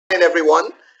Morning,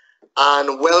 everyone,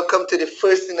 and welcome to the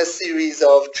first in a series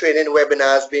of training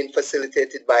webinars being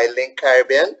facilitated by Link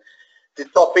Caribbean. The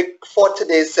topic for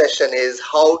today's session is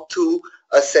how to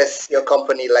assess your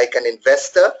company like an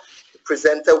investor. The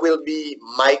presenter will be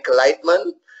Mike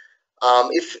Lightman.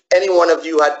 If any one of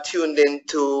you had tuned in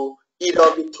to either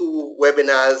of the two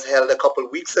webinars held a couple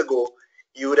of weeks ago,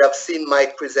 you would have seen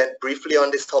Mike present briefly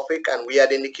on this topic, and we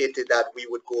had indicated that we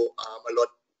would go a lot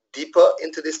deeper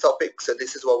into this topic. So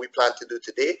this is what we plan to do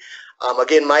today.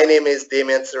 Again, my name is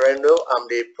Damian Serendo. I'm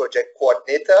the project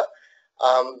coordinator.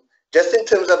 Just in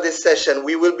terms of this session,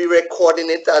 we will be recording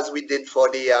it as we did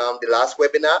for the last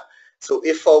webinar. So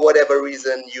if for whatever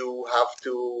reason you have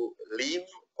to leave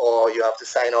or you have to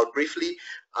sign out briefly,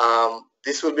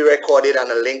 this will be recorded, and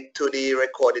a link to the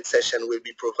recorded session will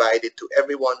be provided to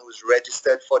everyone who's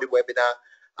registered for the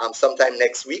webinar sometime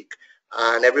next week.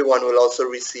 And everyone will also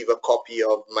receive a copy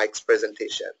of Mike's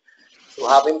presentation. So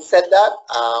having said that,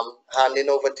 handing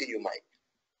over to you, Mike.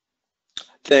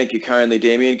 Thank you kindly,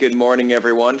 Damien. Good morning,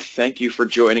 everyone. Thank you for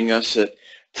joining us at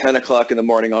 10 o'clock in the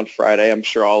morning on Friday. I'm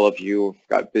sure all of you have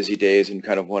got busy days and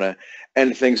kind of want to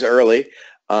end things early.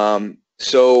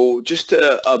 So just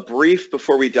a brief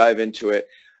before we dive into it.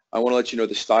 I want to let you know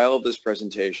the style of this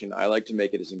presentation. I like to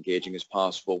make it as engaging as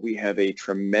possible. We have a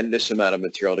tremendous amount of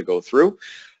material to go through.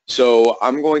 So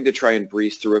I'm going to try and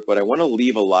breeze through it, but I want to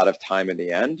leave a lot of time in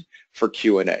the end for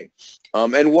Q&A.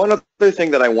 And one other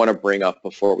thing that I want to bring up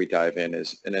before we dive in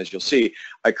is, and as you'll see,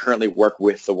 I currently work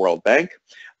with the World Bank,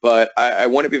 but I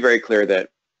want to be very clear that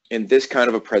in this kind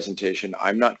of a presentation,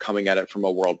 I'm not coming at it from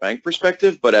a World Bank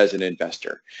perspective, but as an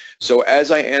investor. So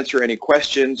as I answer any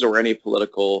questions or any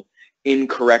political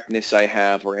incorrectness I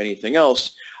have or anything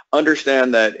else,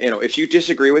 understand that, if you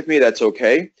disagree with me, that's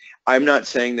okay. I'm not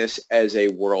saying this as a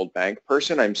World Bank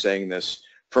person. I'm saying this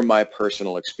from my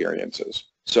personal experiences.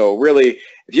 So really,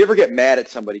 if you ever get mad at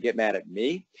somebody, get mad at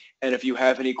me. And if you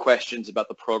have any questions about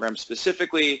the program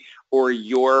specifically or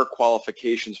your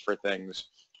qualifications for things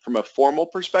from a formal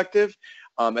perspective,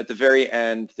 at the very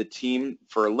end, the team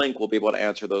for Link will be able to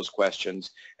answer those questions.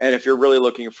 And if you're really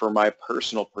looking for my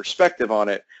personal perspective on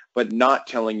it, but not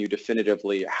telling you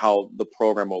definitively how the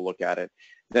program will look at it,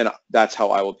 then that's how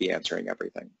I will be answering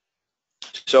everything.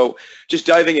 So just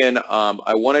diving in,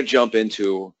 I want to jump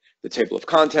into the table of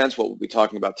contents, what we'll be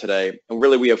talking about today. And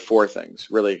really, we have four things.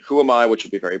 Really, who am I, which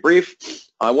will be very brief.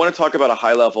 I want to talk about a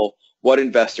high level, what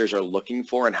investors are looking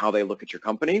for and how they look at your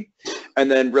company. And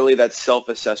then really that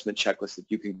self-assessment checklist that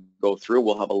you can go through.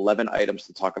 We'll have 11 items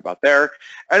to talk about there.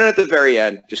 And at the very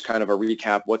end, just kind of a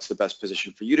recap, what's the best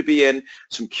position for you to be in,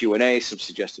 some Q&A, some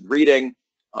suggested reading.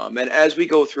 And as we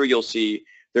go through, you'll see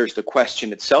there's the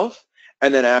question itself.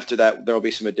 And then after that, there will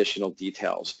be some additional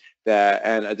details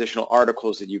and additional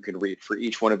articles that you can read for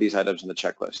each one of these items on the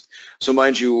checklist. So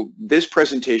mind you, this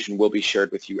presentation will be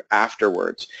shared with you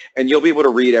afterwards, and you'll be able to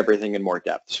read everything in more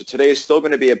depth. So today is still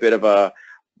going to be a bit of a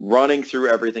running through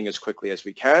everything as quickly as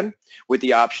we can, with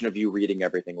the option of you reading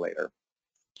everything later.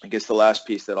 I guess the last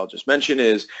piece that I'll just mention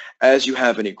is, as you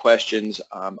have any questions,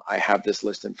 I have this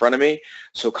list in front of me.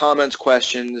 So comments,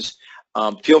 questions,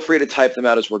 feel free to type them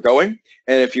out as we're going.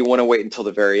 And if you want to wait until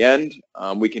the very end,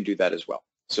 we can do that as well.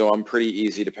 So I'm pretty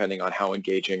easy depending on how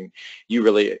engaging you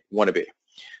really want to be.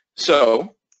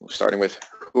 So starting with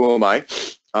who am I?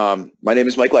 My name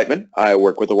is Mike Lightman. I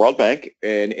work with the World Bank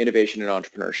in innovation and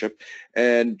entrepreneurship.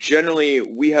 And generally,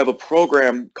 we have a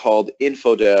program called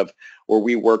InfoDev where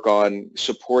we work on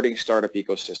supporting startup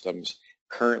ecosystems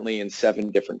currently in 7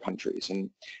 different countries. And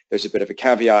there's a bit of a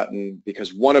caveat, and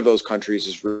because one of those countries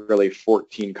is really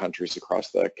 14 countries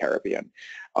across the Caribbean.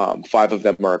 5 of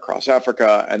them are across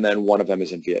Africa, and then 1 of them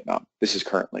is in Vietnam. This is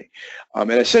currently. And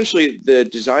essentially, the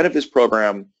design of this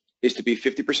program is to be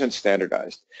 50%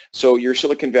 standardized. So your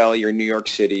Silicon Valley, your New York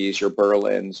Cities, your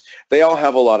Berlins, they all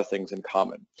have a lot of things in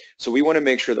common. So we want to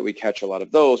make sure that we catch a lot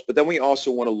of those, but then we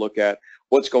also want to look at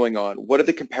what's going on. What are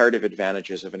the comparative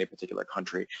advantages of any particular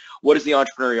country? What is the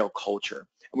entrepreneurial culture?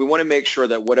 And we want to make sure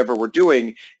that whatever we're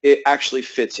doing, it actually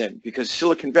fits in, because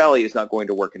Silicon Valley is not going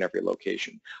to work in every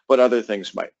location, but other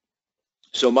things might.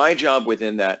 So my job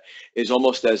within that is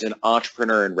almost as an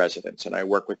entrepreneur in residence, and I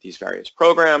work with these various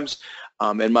programs,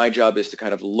 and my job is to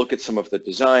kind of look at some of the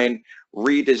design,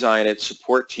 redesign it,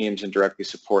 support teams, and directly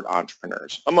support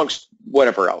entrepreneurs, amongst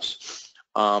whatever else.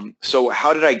 So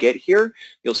how did I get here?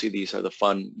 You'll see these are the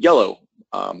fun yellow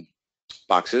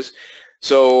boxes.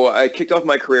 So I kicked off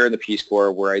my career in the Peace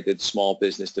Corps, where I did small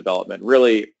business development.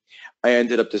 Really, I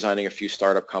ended up designing a few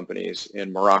startup companies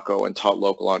in Morocco and taught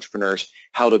local entrepreneurs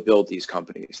how to build these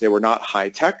companies. They were not high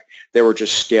tech, they were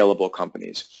just scalable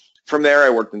companies. From there, I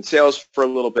worked in sales for a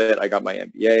little bit. I got my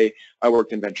MBA. I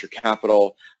worked in venture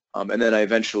capital. And then I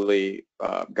eventually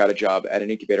got a job at an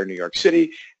incubator in New York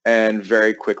City, and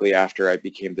very quickly after I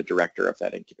became the director of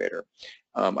that incubator.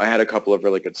 I had a couple of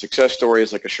really good success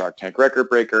stories, like a Shark Tank record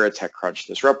breaker, a TechCrunch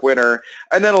Disrupt winner,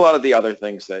 and then a lot of the other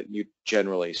things that you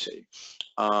generally see.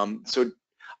 So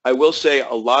I will say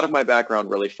a lot of my background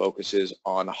really focuses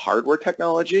on hardware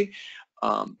technology.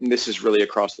 And this is really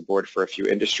across the board for a few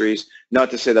industries.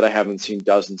 Not to say that I haven't seen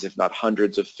dozens, if not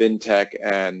hundreds, of fintech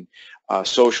and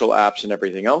social apps and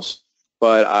everything else,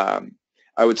 but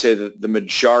I would say that the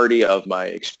majority of my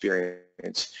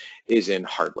experience is in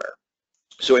hardware.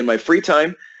 So in my free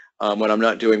time, when I'm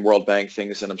not doing World Bank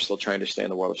things and I'm still trying to stay in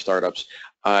the world of startups,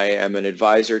 I am an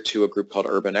advisor to a group called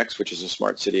UrbanX, which is a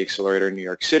smart city accelerator in New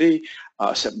York City,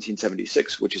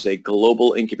 1776, which is a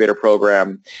global incubator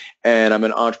program, and I'm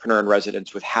an entrepreneur in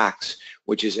residence with HAX,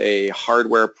 which is a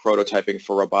hardware prototyping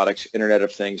for robotics, Internet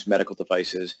of Things, medical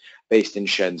devices based in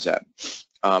Shenzhen.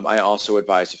 I also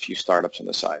advise a few startups on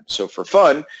the side. So for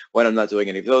fun, when I'm not doing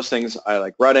any of those things, I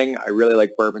like running. I really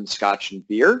like bourbon, scotch, and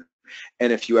beer.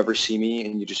 And if you ever see me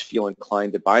and you just feel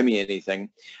inclined to buy me anything,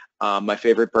 my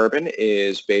favorite bourbon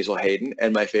is Basil Hayden,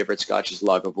 and my favorite scotch is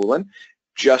Lagavulin,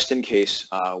 just in case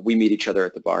we meet each other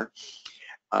at the bar.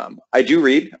 I do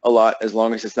read a lot, as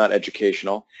long as it's not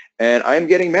educational, and I'm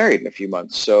getting married in a few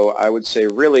months, so I would say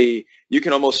really you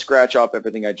can almost scratch off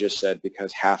everything I just said,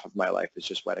 because half of my life is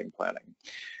just wedding planning.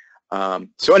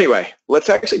 So anyway, let's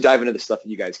actually dive into the stuff that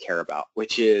you guys care about,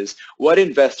 which is what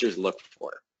investors look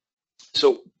for.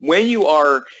 So when you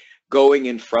are going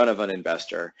in front of an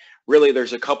investor, really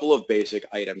there's a couple of basic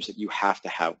items that you have to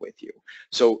have with you.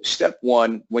 So step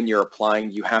one, when you're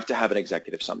applying, you have to have an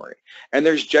executive summary. And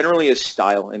there's generally a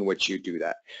style in which you do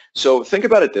that. So think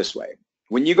about it this way.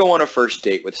 When you go on a first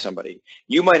date with somebody,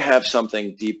 you might have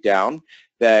something deep down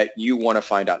that you want to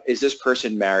find out. Is this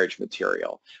person marriage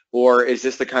material? Or is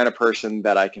this the kind of person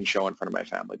that I can show in front of my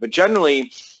family? But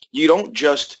generally, you don't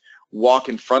just walk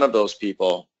in front of those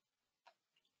people.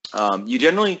 You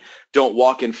generally don't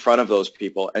walk in front of those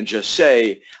people and just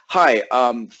say, hi,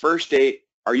 first date,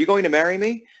 are you going to marry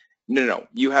me? No.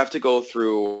 You have to go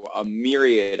through a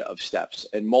myriad of steps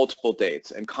and multiple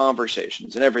dates and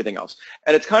conversations and everything else.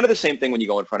 And it's kind of the same thing when you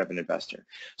go in front of an investor.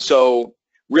 So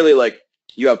really, like,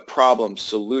 you have problem,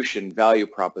 solution, value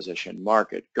proposition,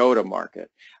 market,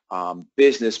 go-to-market,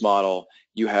 business model.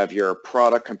 You have your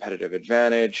product competitive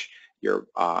advantage, your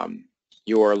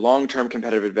long-term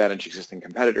competitive advantage, existing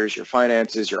competitors, your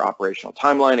finances, your operational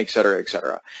timeline, et cetera, et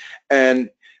cetera. And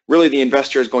really the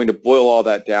investor is going to boil all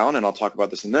that down, and I'll talk about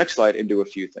this in the next slide, into a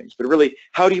few things. But really,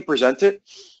 how do you present it?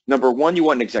 Number one, you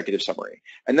want an executive summary.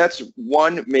 And that's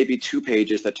 1, maybe 2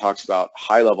 pages that talks about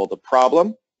high level the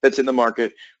problem that's in the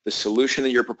market, the solution that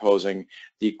you're proposing,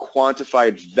 the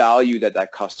quantified value that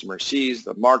that customer sees,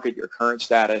 the market, your current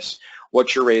status,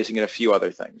 what you're raising, and a few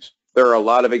other things. There are a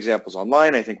lot of examples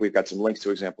online. I think we've got some links to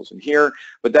examples in here,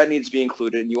 but that needs to be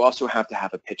included. And you also have to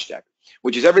have a pitch deck,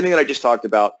 which is everything that I just talked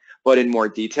about, but in more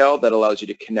detail, that allows you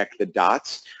to connect the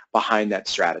dots behind that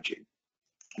strategy.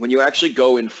 When you actually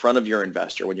go in front of your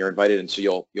investor, when you're invited in, so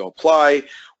you'll apply,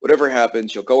 whatever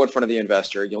happens, you'll go in front of the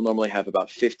investor. You'll normally have about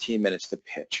 15 minutes to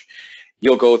pitch.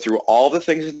 You'll go through all the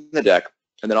things in the deck,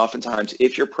 and then oftentimes,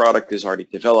 if your product is already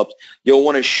developed, you'll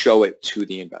want to show it to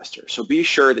the investor. So be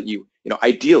sure that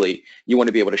ideally, you want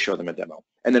to be able to show them a demo.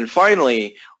 And then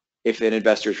finally, if an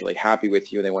investor is really happy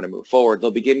with you and they want to move forward,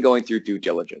 they'll begin going through due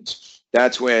diligence.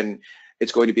 That's when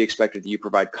it's going to be expected that you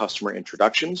provide customer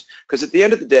introductions, because at the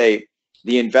end of the day,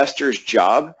 the investor's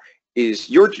job is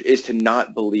to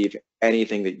not believe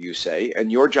anything that you say,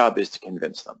 and your job is to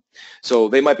convince them. So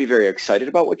they might be very excited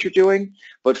about what you're doing,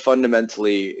 but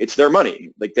fundamentally, it's their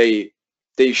money. Like they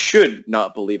should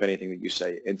not believe anything that you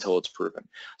say until it's proven.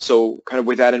 So kind of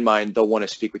with that in mind, they'll want to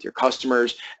speak with your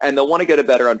customers, and they'll want to get a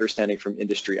better understanding from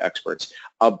industry experts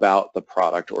about the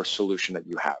product or solution that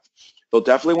you have. They'll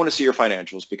definitely want to see your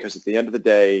financials, because at the end of the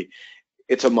day,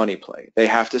 it's a money play. They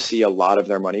have to see a lot of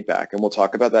their money back, and we'll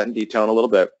talk about that in detail in a little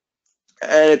bit.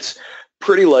 And it's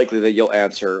pretty likely that you'll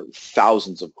answer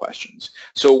thousands of questions.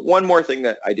 So one more thing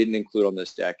that I didn't include on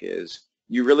this deck is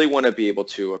you really want to be able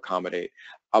to accommodate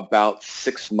about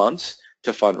 6 months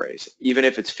to fundraise. Even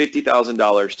if it's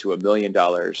 $50,000 to $1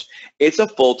 million, it's a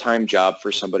full-time job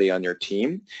for somebody on your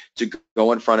team to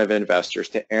go in front of investors,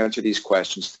 to answer these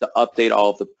questions, to update all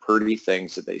of the pretty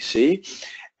things that they see.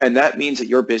 And that means that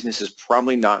your business is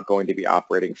probably not going to be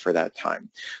operating for that time.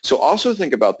 So also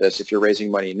think about this if you're raising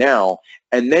money now,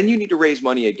 and then you need to raise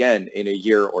money again in a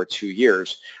year or 2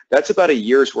 years. That's about a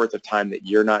year's worth of time that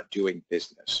you're not doing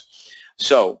business.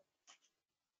 So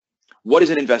what is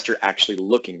an investor actually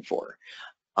looking for?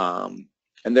 And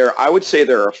I would say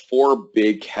there are 4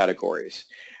 big categories.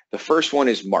 The first one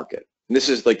is market. And this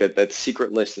is like that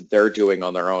secret list that they're doing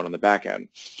on their own on the back end.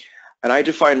 And I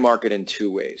define market in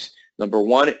 2 ways. Number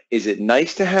 1, is it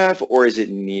nice to have or is it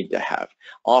need to have?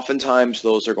 Oftentimes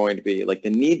those are going to be like the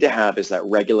need to have is that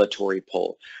regulatory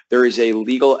pull. There is a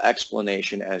legal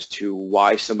explanation as to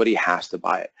why somebody has to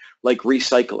buy it. Like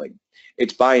recycling,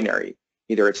 it's binary.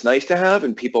 Either it's nice to have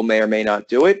and people may or may not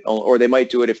do it, or they might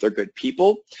do it if they're good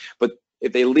people, but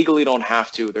if they legally don't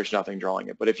have to, there's nothing drawing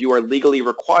it. But if you are legally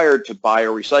required to buy a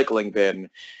recycling bin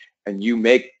and you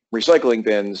make recycling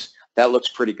bins, that looks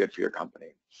pretty good for your company.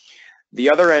 The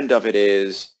other end of it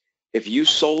is, if you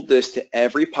sold this to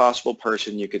every possible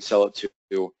person you could sell it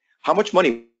to, how much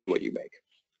money would you make?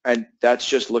 And that's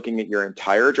just looking at your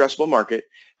entire addressable market,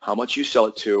 how much you sell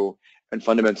it to, and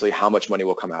fundamentally how much money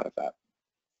will come out of that.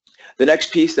 The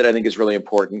next piece that I think is really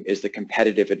important is the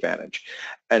competitive advantage.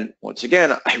 And once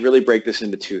again, I really break this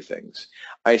into 2 things.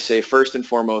 I say, first and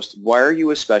foremost, why are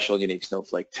you a special and unique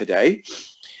snowflake today?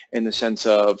 In the sense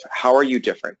of, how are you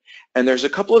different? And there's a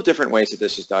couple of different ways that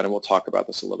this is done, and we'll talk about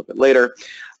this a little bit later.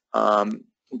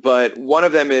 But one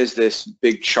of them is this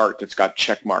big chart that's got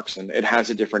check marks, and it has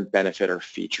a different benefit or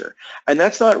feature. And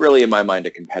that's not really, in my mind,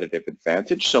 a competitive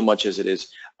advantage so much as it is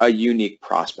a unique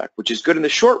prospect, which is good in the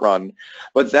short run,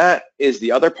 but that is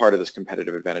the other part of this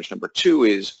competitive advantage. Number 2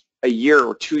 is a year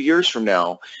or 2 years from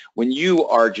now, when you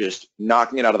are just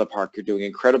knocking it out of the park, you're doing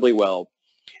incredibly well.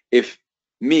 If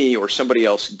me or somebody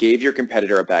else gave your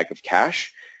competitor a bag of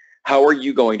cash, how are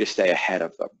you going to stay ahead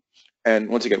of them? And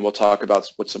once again, we'll talk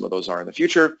about what some of those are in the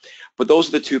future, but those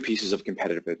are the 2 pieces of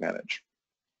competitive advantage.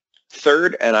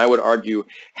 Third, and I would argue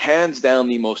hands down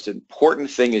the most important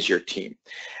thing, is your team.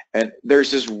 And there's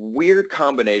this weird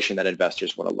combination that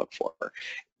investors want to look for.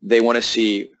 They want to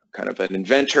see kind of an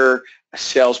inventor, a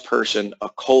salesperson, a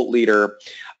cult leader,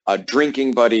 a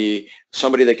drinking buddy,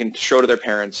 somebody they can show to their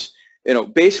parents,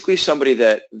 basically somebody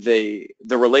that the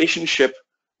relationship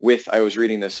with, I was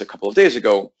reading this a couple of days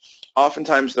ago,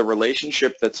 oftentimes the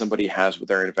relationship that somebody has with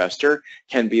their investor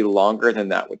can be longer than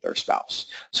that with their spouse.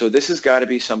 So this has got to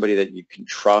be somebody that you can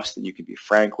trust, that you can be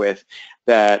frank with,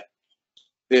 that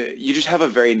you just have a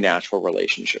very natural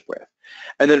relationship with.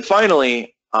 And then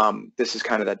finally, this is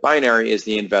kind of that binary, is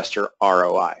the investor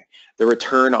ROI, the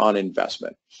return on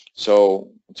investment.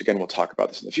 So once again, we'll talk about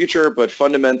this in the future, but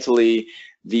fundamentally,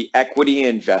 the equity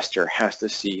investor has to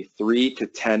see 3 to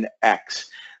 10x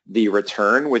the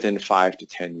return within 5 to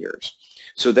 10 years.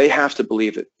 So they have to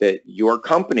believe that your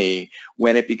company,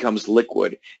 when it becomes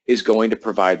liquid, is going to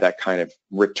provide that kind of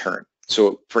return.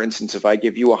 So for instance, if I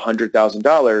give you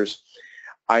 $100,000,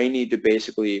 I need to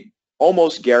basically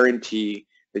almost guarantee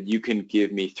that you can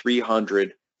give me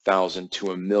 $300,000 to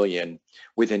 $1 million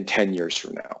within 10 years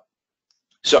from now.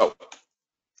 So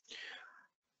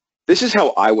this is how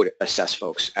I would assess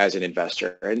folks as an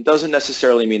investor, and it doesn't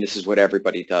necessarily mean this is what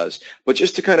everybody does, but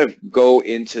just to kind of go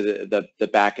into the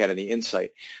back end and the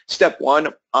insight. Step 1,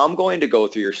 I'm going to go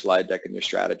through your slide deck and your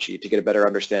strategy to get a better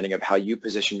understanding of how you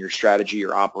position your strategy,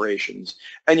 your operations,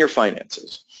 and your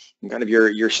finances, and kind of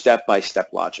your step-by-step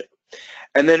logic.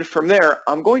 And then from there,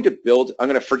 I'm going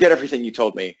to forget everything you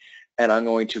told me, and I'm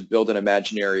going to build an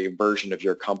imaginary version of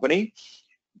your company,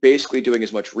 basically doing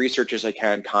as much research as I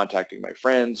can, contacting my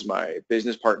friends, my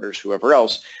business partners, whoever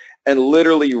else, and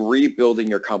literally rebuilding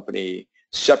your company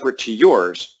separate to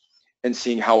yours and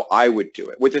seeing how I would do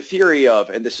it. With the theory of,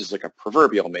 and this is like a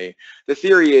proverbial me, the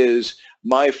theory is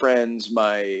my friends,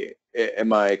 my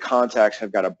contacts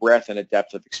have got a breadth and a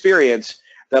depth of experience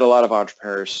that a lot of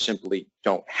entrepreneurs simply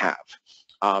don't have.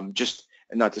 Just,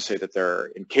 and not to say that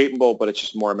they're incapable, but it's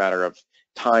just more a matter of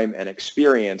time and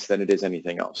experience than it is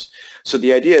anything else. So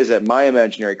the idea is that my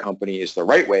imaginary company is the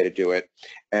right way to do it,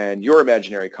 and your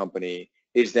imaginary company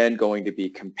is then going to be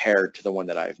compared to the one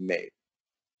that I've made.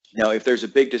 Now, if there's a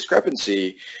big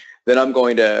discrepancy, then I'm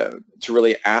going to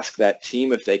really ask that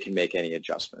team if they can make any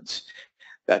adjustments.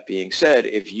 That being said,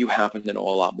 if you happen to know a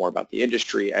lot more about the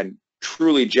industry and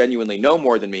truly genuinely know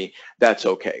more than me, that's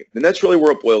okay. And that's really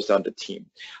where it boils down to team.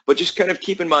 But just kind of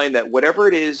keep in mind that whatever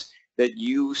it is that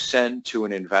you send to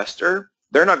an investor,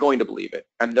 they're not going to believe it,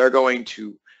 and they're going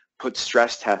to put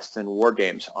stress tests and war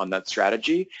games on that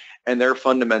strategy, and they're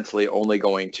fundamentally only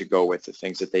going to go with the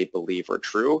things that they believe are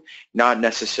true, not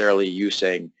necessarily you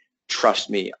saying, trust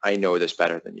me, I know this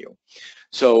better than you.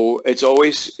 So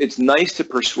it's nice to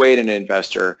persuade an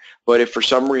investor, but if for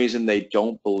some reason they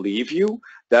don't believe you,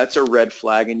 that's a red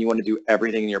flag, and you want to do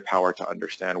everything in your power to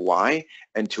understand why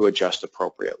and to adjust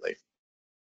appropriately.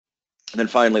 And then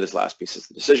finally, this last piece is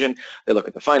the decision. They look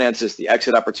at the finances, the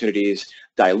exit opportunities,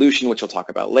 dilution, which we'll talk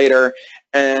about later.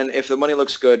 And if the money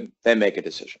looks good, they make a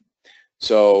decision.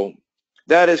 So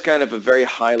that is kind of a very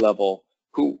high level.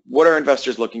 What are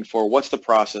investors looking for? What's the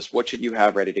process? What should you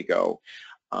have ready to go?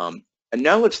 And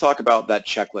now let's talk about that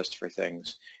checklist for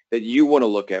things that you want to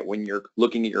look at when you're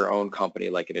looking at your own company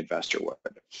like an investor would.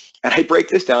 And I break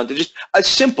this down to just a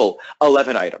simple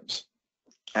 11 items.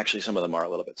 Actually, some of them are a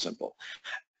little bit simple.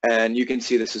 And you can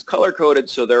see this is color-coded,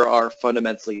 so there are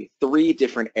fundamentally 3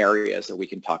 different areas that we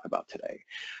can talk about today.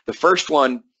 The first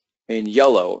one in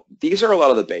yellow, these are a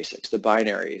lot of the basics, the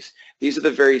binaries. These are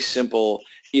the very simple,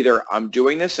 either I'm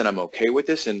doing this and I'm okay with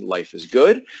this and life is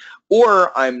good,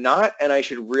 or I'm not and I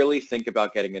should really think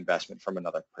about getting investment from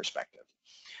another perspective.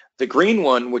 The green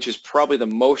one, which is probably the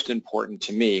most important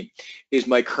to me, is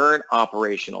my current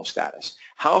operational status.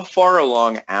 How far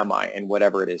along am I in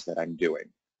whatever it is that I'm doing?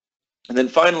 And then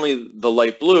finally, the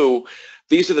light blue,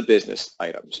 these are the business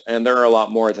items. And there are a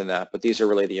lot more than that, but these are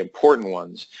really the important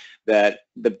ones that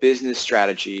the business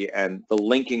strategy and the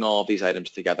linking all of these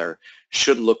items together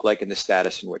should look like in the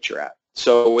status in which you're at.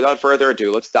 So without further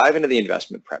ado, let's dive into the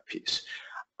investment prep piece.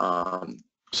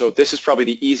 So this is probably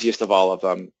the easiest of all of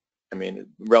them. I mean,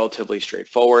 relatively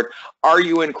straightforward. Are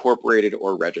you incorporated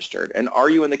or registered? And are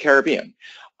you in the Caribbean?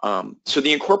 So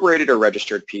the incorporated or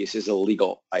registered piece is a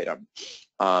legal item.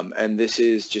 And this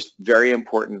is just very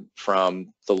important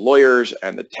from the lawyers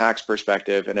and the tax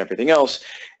perspective and everything else,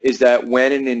 is that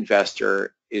when an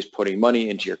investor is putting money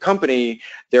into your company,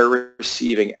 they're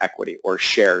receiving equity or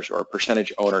shares or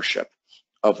percentage ownership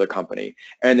of the company.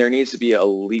 And there needs to be a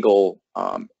legal,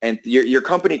 and your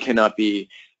company cannot be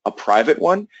a private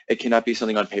one. It cannot be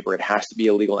something on paper. It has to be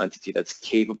a legal entity that's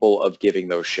capable of giving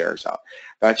those shares out.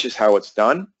 That's just how it's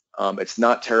done. It's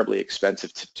not terribly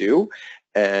expensive to do.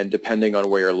 And depending on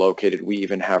where you're located, we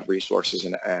even have resources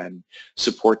and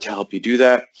support to help you do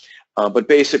that. But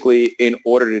basically, in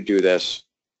order to do this,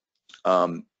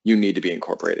 you need to be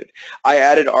incorporated. I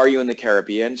added Are You in the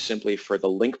Caribbean simply for the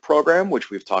LINK program,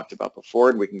 which we've talked about before,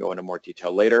 and we can go into more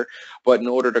detail later. But in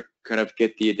order to kind of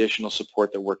get the additional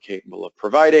support that we're capable of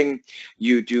providing,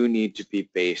 you do need to be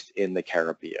based in the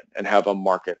Caribbean and have a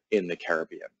market in the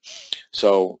Caribbean.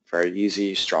 So very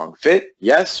easy, strong fit,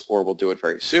 yes, or we'll do it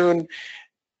very soon.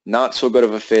 Not so good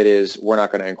of a fit is we're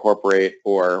not going to incorporate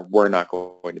or we're not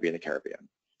going to be in the Caribbean.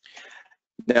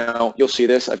 Now, you'll see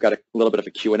this. I've got a little bit of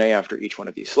a Q&A after each one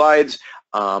of these slides.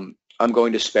 I'm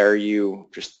going to spare you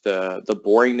just the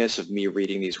boringness of me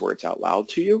reading these words out loud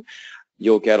to you.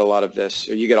 You'll get a lot of this,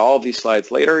 or you get all of these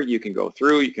slides later. You can go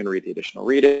through, you can read the additional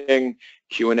reading,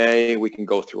 Q&A, we can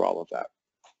go through all of that.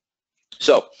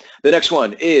 So the next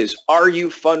one is, are you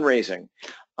fundraising?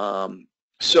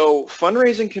 So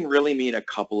fundraising can really mean a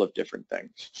couple of different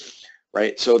things,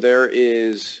 right? So there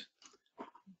is,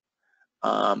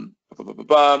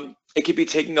 it could be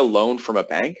taking a loan from a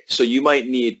bank. So you might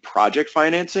need project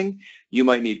financing. You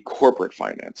might need corporate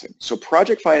financing. So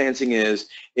project financing is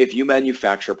if you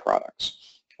manufacture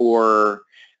products, or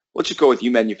let's just go with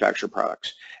you manufacture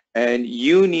products, and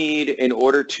you need, in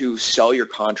order to sell your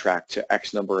contract to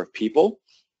X number of people,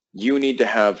 you need to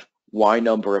have Y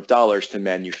number of dollars to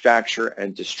manufacture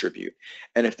and distribute.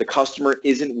 And if the customer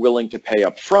isn't willing to pay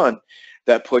up front,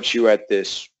 that puts you at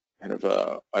this kind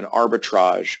of an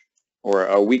arbitrage or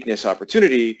a weakness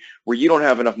opportunity where you don't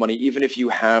have enough money. Even if you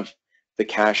have the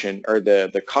cash in, or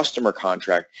the customer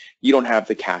contract, you don't have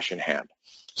the cash in hand.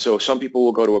 So some people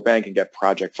will go to a bank and get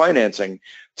project financing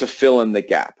to fill in the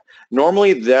gap.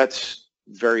 Normally that's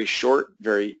very short,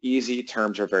 very easy.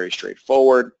 Terms are very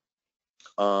straightforward.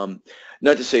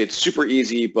 Not to say it's super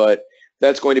easy, but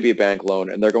that's going to be a bank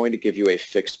loan, and they're going to give you a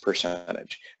fixed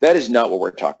percentage. That is not what we're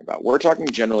talking about. We're talking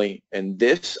generally in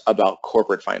this about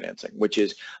corporate financing, which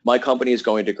is my company is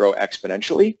going to grow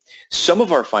exponentially. Some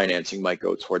of our financing might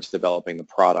go towards developing the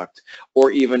product or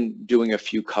even doing a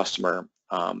few customer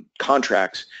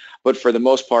contracts. But for the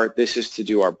most part, this is to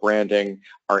do our branding,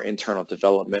 our internal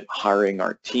development, hiring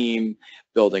our team,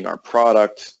 building our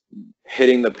product,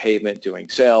 hitting the pavement, doing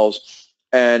sales.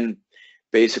 And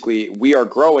basically, we are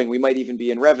growing. We might even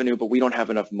be in revenue, but we don't have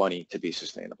enough money to be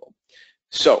sustainable.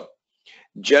 So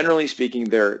generally speaking,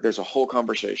 there's a whole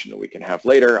conversation that we can have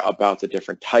later about the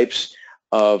different types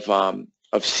of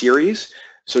series.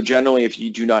 So generally, if you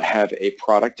do not have a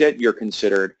product yet, you're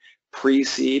considered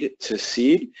pre-seed to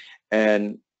seed,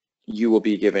 and you will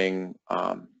be giving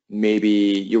maybe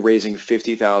you're raising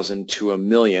 50,000 to $1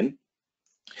 million.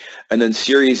 And then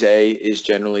Series A is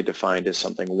generally defined as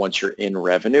something once you're in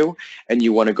revenue and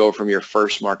you want to go from your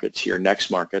first market to your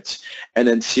next markets. And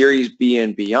then Series B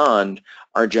and beyond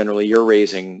are generally you're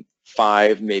raising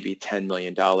 $5, maybe $10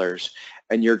 million,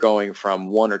 and you're going from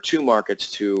 1 or 2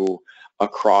 markets to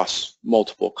across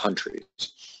multiple countries.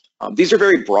 These are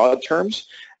very broad terms,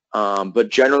 but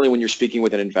generally when you're speaking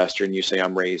with an investor and you say,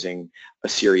 I'm raising a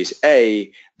Series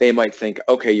A, they might think,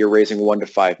 okay, you're raising 1 to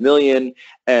 5 million,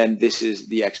 and this is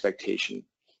the expectation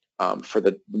for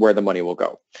where the money will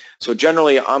go. So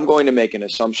generally, I'm going to make an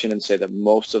assumption and say that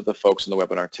most of the folks in the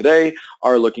webinar today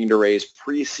are looking to raise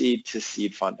pre-seed to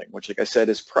seed funding, which, like I said,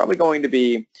 is probably going to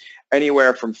be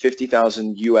anywhere from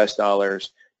 $50,000 US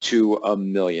to $1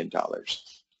 million.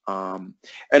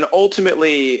 And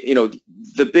ultimately, you know,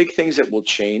 the big things that will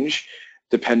change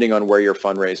depending on where you're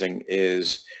fundraising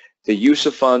is the use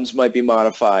of funds might be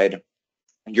modified,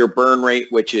 your burn rate,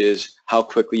 which is how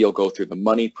quickly you'll go through the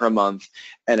money per month,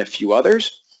 and a few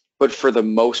others. But for the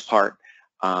most part,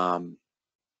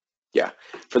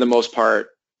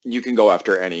 you can go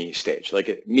after any stage.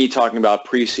 Like me talking about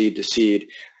pre-seed to seed,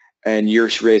 and you're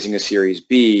raising a Series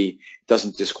B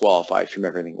doesn't disqualify from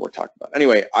everything we're talking about.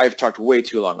 Anyway, I've talked way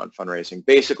too long on fundraising.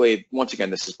 Basically, once again,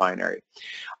 this is binary.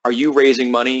 Are you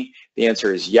raising money? The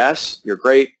answer is yes, you're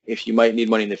great. If you might need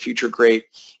money in the future, great.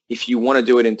 If you want to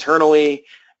do it internally,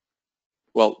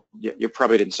 well, you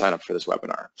probably didn't sign up for this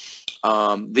webinar.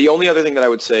 The only other thing that I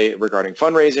would say regarding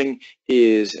fundraising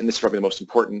is, and this is probably the most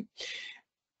important,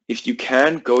 if you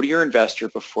can, go to your investor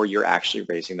before you're actually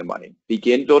raising the money.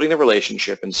 Begin building the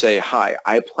relationship and say, hi,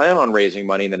 I plan on raising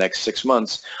money in the next 6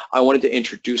 months. I wanted to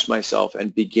introduce myself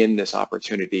and begin this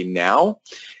opportunity now,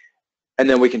 and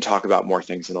then we can talk about more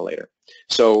things in the later.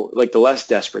 So like the less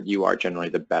desperate you are, generally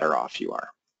the better off you are.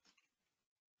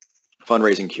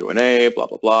 Fundraising Q&A, blah,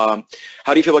 blah, blah.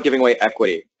 How do you feel about giving away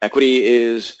equity? Equity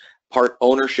is part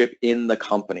ownership in the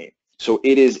company. So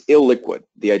it is illiquid.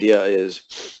 The idea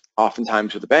is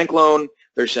oftentimes with a bank loan,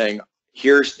 they're saying,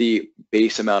 here's the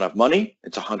base amount of money.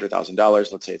 It's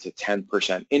 $100,000. Let's say it's a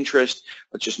 10% interest.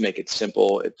 Let's just make it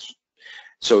simple.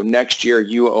 So next year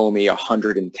you owe me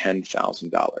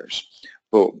 $110,000.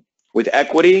 Boom. With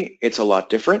equity, it's a lot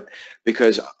different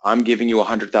because I'm giving you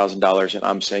 $100,000 and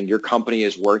I'm saying your company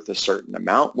is worth a certain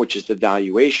amount, which is the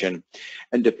valuation.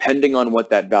 And depending on what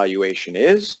that valuation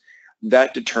is,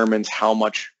 that determines how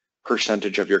much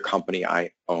percentage of your company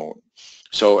I own.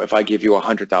 So if I give you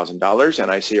 $100,000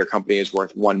 and I say your company is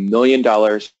worth $1 million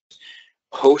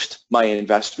post my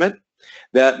investment,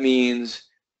 that means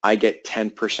I get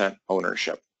 10%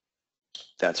 ownership.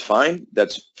 That's fine.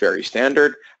 That's very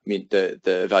standard. I mean,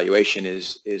 the valuation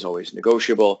is always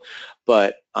negotiable,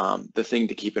 but the thing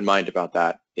to keep in mind about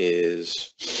that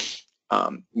is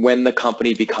when the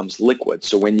company becomes liquid.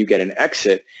 So when you get an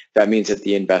exit, that means that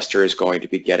the investor is going to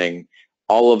be getting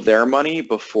all of their money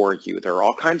before you. There are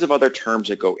all kinds of other terms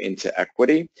that go into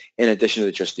equity in addition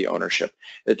to just the ownership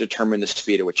that determine the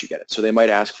speed at which you get it. So they might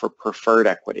ask for preferred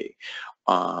equity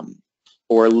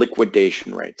or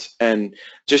liquidation rates. And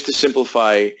just to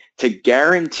simplify, to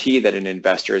guarantee that an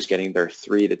investor is getting their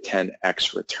 3 to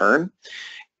 10x return,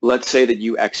 let's say that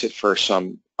you exit for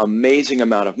some amazing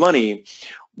amount of money,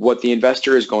 what the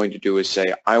investor is going to do is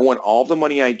say, I want all the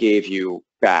money I gave you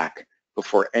back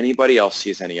before anybody else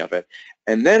sees any of it.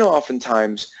 And then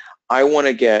oftentimes, I want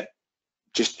to get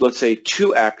just, let's say,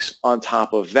 2x on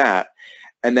top of that.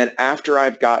 And then after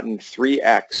I've gotten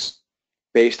 3x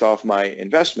based off my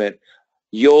investment,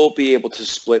 you'll be able to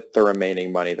split the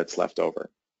remaining money that's left over.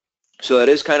 So that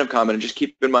is kind of common. And just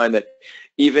keep in mind that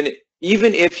even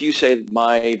if you say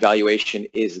my valuation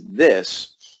is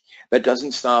this, that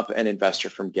doesn't stop an investor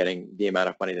from getting the amount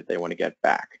of money that they want to get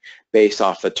back based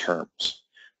off the terms.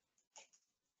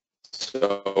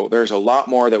 So there's a lot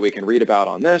more that we can read about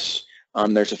on this.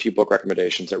 There's a few book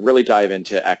recommendations that really dive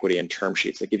into equity and term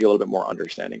sheets that give you a little bit more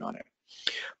understanding on it.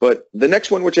 But the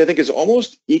next one, which I think is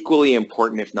almost equally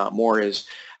important, if not more, is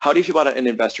how do you feel about an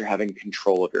investor having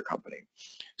control of your company?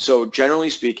 So generally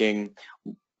speaking,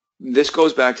 this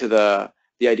goes back to the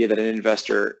idea that an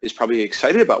investor is probably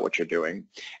excited about what you're doing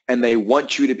and they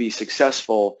want you to be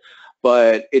successful,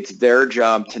 but it's their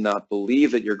job to not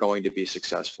believe that you're going to be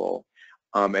successful.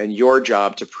 And your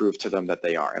job to prove to them that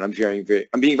they are. And I'm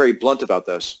being very blunt about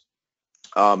this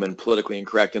and politically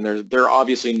incorrect, and there are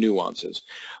obviously nuances.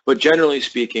 But generally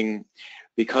speaking,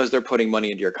 because they're putting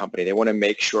money into your company, they want to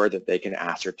make sure that they can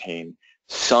ascertain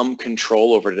some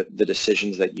control over the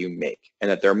decisions that you make and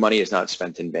that their money is not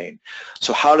spent in vain.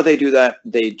 So how do they do that?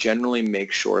 They generally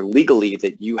make sure legally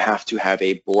that you have to have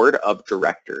a board of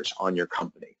directors on your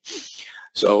company.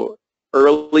 So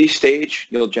early stage,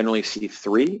 you'll generally see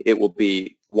 3. It will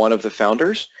be one of the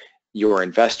founders, your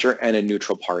investor, and a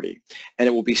neutral party. And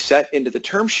it will be set into the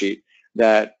term sheet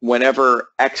that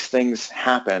whenever X things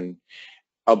happen,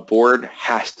 a board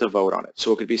has to vote on it.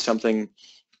 So it could be something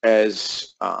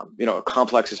as,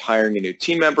 complex as hiring a new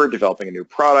team member, developing a new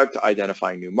product,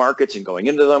 identifying new markets and going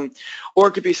into them. Or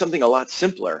it could be something a lot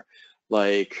simpler,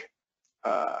 like,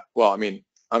 I'm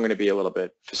going to be a little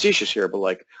bit facetious here, but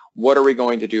like, what are we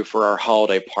going to do for our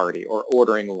holiday party or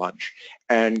ordering lunch?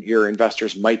 And your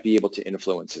investors might be able to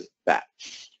influence that.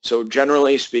 So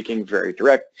generally speaking, very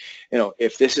direct,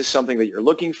 if this is something that you're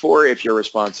looking for, if your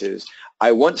response is,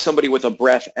 I want somebody with a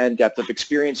breadth and depth of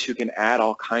experience who can add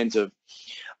all kinds of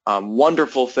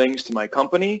wonderful things to my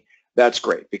company, that's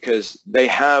great, because they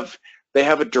have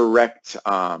a direct,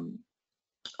 oh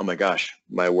my gosh,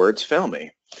 my words fail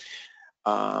me,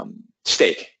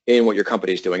 stake in what your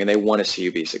company is doing, and they want to see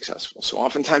you be successful. So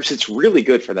oftentimes it's really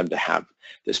good for them to have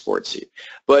this board seat.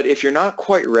 But if you're not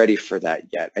quite ready for that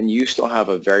yet, and you still have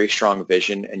a very strong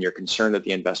vision and you're concerned that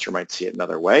the investor might see it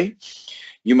another way,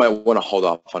 you might want to hold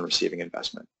off on receiving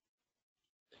investment.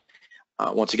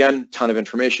 Once again, ton of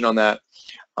information on that.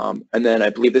 And then I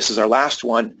believe this is our last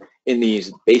one in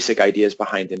these basic ideas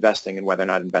behind investing and whether or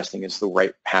not investing is the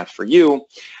right path for you.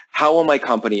 How will my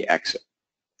company exit?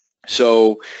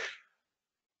 So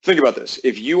think about this.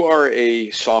 If you are a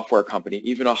software company,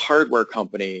 even a hardware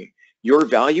company, your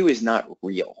value is not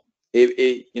real.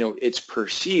 It's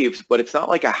perceived, but it's not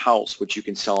like a house which you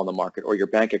can sell on the market or your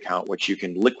bank account which you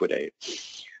can liquidate.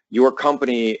 Your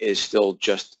company is still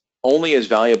just only as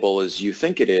valuable as you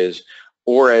think it is,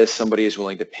 or as somebody is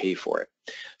willing to pay for it.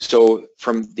 So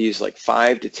from these like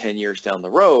 5 to 10 years down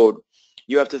the road,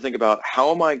 you have to think about,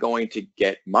 how am I going to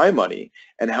get my money,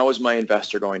 and how is my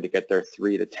investor going to get their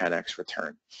 3 to 10x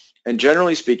return? And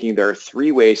generally speaking, there are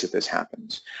 3 ways that this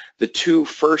happens. The 2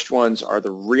 first ones are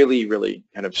the really, really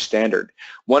kind of standard.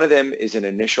 One of them is an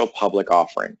initial public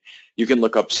offering. You can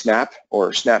look up Snap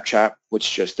or Snapchat,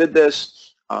 which just did this.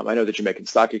 I know the Jamaican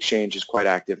Stock Exchange is quite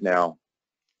active now.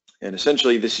 And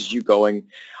essentially, this is you going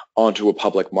onto a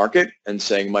public market and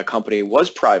saying, my company was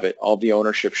private. All the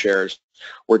ownership shares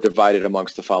were divided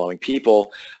amongst the following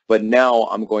people, but now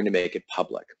I'm going to make it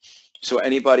public. So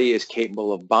anybody is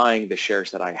capable of buying the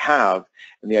shares that I have,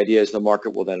 and the idea is the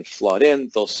market will then flood in.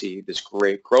 They'll see this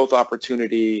great growth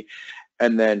opportunity,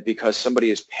 and then because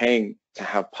somebody is paying to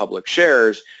have public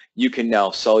shares, you can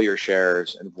now sell your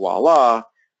shares, and voila,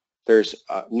 there's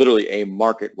literally a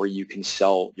market where you can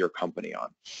sell your company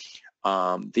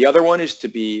on. The other one is to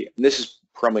be, and this is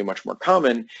probably much more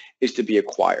common, is to be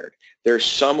acquired. There's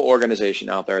some organization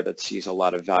out there that sees a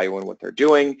lot of value in what they're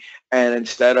doing, and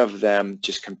instead of them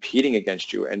just competing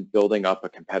against you and building up a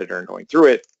competitor and going through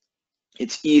it,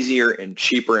 it's easier and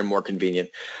cheaper and more convenient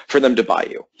for them to buy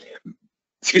you.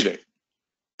 Excuse me.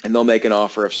 And they'll make an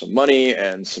offer of some money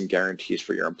and some guarantees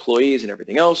for your employees and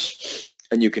everything else,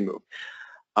 and you can move.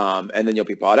 And then you'll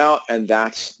be bought out, and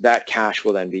that cash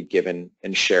will then be given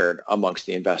and shared amongst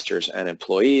the investors and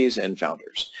employees and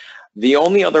founders. The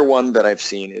only other one that I've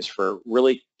seen is for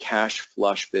really cash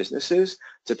flush businesses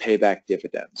to pay back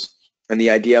dividends. And the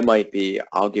idea might be,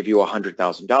 I'll give you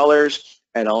 $100,000,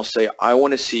 and I'll say, I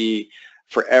want to see,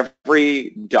 for every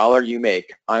dollar you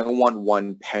make, I want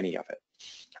 1 penny of it,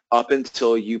 up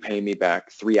until you pay me back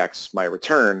 3x my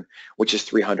return, which is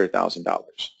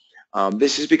 $300,000.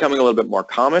 This is becoming a little bit more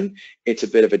common. It's a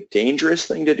bit of a dangerous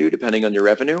thing to do depending on your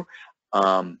revenue,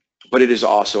 but it is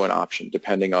also an option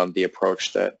depending on the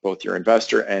approach that both your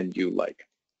investor and you like.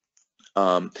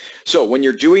 So when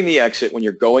you're doing the exit, when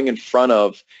you're going in front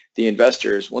of the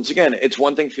investors, once again, it's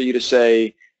one thing for you to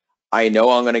say, I know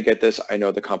I'm going to get this. I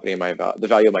know the company, the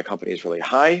value of my company is really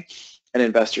high. An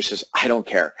investor says, I don't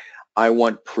care. I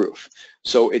want proof.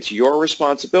 So it's your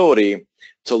responsibility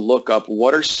to look up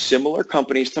what are similar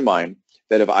companies to mine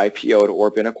that have IPO'd or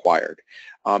been acquired,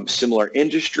 similar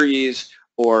industries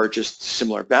or just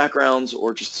similar backgrounds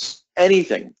or just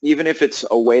anything, even if it's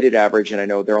a weighted average and I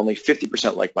know they're only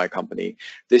 50% like my company,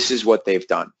 this is what they've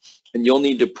done. And you'll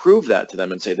need to prove that to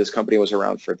them and say this company was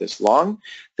around for this long,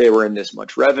 they were in this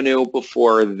much revenue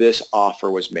before this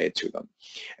offer was made to them.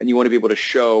 And you want to be able to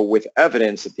show with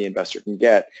evidence that the investor can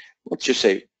get, let's just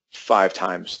say 5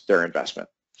 times their investment.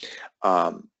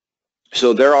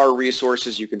 So there are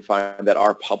resources you can find that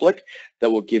are public that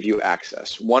will give you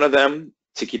access. One of them,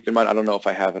 to keep in mind, I don't know if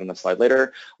I have it on the slide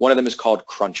later, one of them is called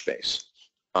Crunchbase.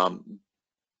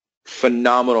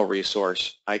 Phenomenal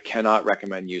resource. I cannot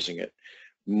recommend using it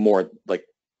more, like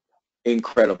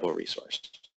incredible resource.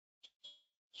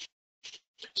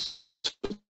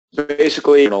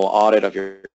 Basically, an audit of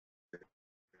your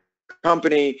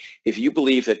company, if you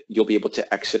believe that you'll be able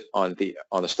to exit on the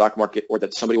stock market or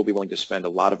that somebody will be willing to spend a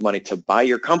lot of money to buy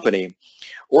your company,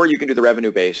 or you can do the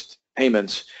revenue-based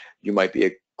payments, you might be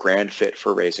a grand fit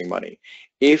for raising money.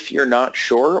 If you're not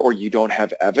sure or you don't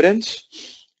have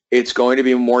evidence, it's going to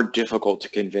be more difficult to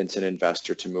convince an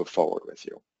investor to move forward with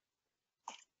you.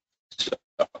 So,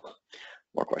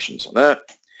 more questions on that.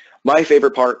 My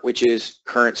favorite part, which is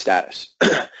current status.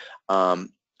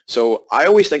 So I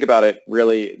always think about it,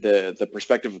 really, the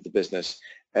perspective of the business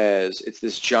as it's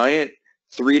this giant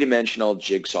three-dimensional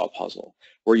jigsaw puzzle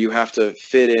where you have to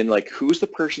fit in, like, who's the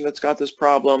person that's got this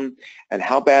problem and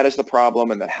how bad is the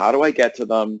problem, and then how do I get to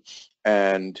them,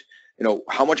 and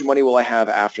how much money will I have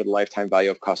after the lifetime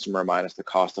value of customer minus the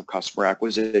cost of customer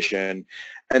acquisition.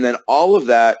 And then all of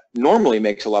that normally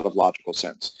makes a lot of logical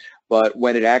sense. But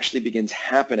when it actually begins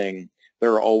happening,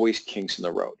 there are always kinks in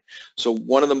the road. So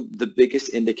one of the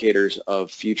biggest indicators of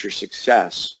future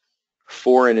success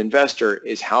for an investor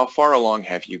is how far along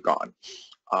have you gone?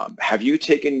 Have you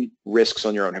taken risks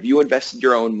on your own? Have you invested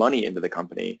your own money into the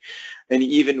company? And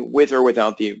even with or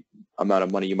without the amount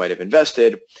of money you might have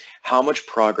invested, how much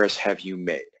progress have you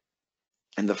made?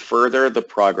 And the further the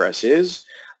progress is,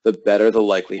 the better the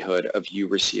likelihood of you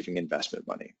receiving investment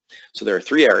money. So there are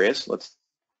three areas. Let's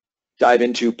dive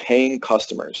into paying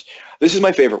customers. This is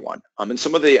my favorite one. And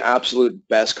some of the absolute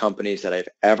best companies that I've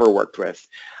ever worked with,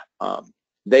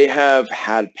 they have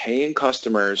had paying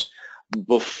customers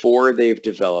before they've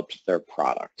developed their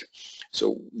product.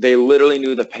 So they literally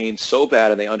knew the pain so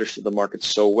bad and they understood the market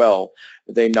so well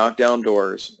that they knocked down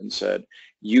doors and said,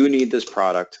 you need this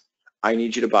product, I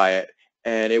need you to buy it,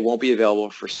 and it won't be available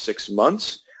for 6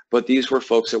 months. But these were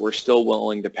folks that were still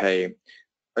willing to pay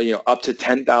up to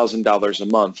 $10,000 a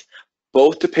month,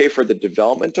 both to pay for the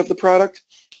development of the product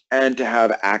and to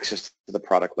have access to the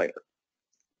product later.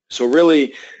 So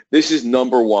really, this is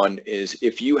number one, is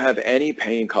if you have any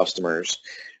paying customers,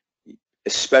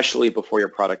 especially before your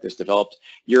product is developed,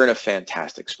 you're in a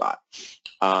fantastic spot.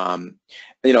 And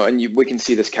we can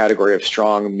see this category of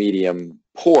strong, medium,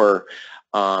 poor.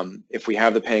 If we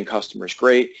have the paying customers,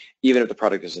 great. Even if the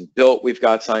product isn't built, we've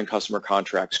got signed customer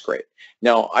contracts, great.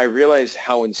 Now, I realize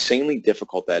how insanely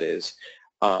difficult that is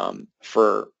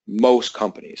for most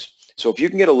companies. So if you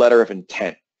can get a letter of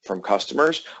intent from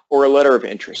customers or a letter of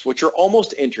interest, which are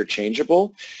almost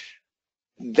interchangeable,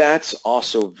 that's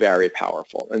also very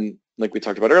powerful. And like we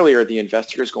talked about earlier, the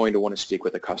investor is going to want to speak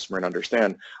with the customer and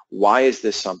understand, why is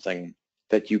this something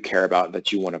that you care about,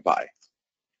 that you want to buy?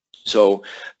 So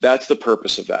that's the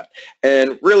purpose of that.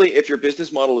 And really, if your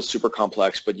business model is super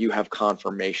complex, but you have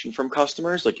confirmation from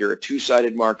customers, like you're a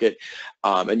two-sided market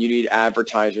and you need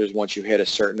advertisers once you hit a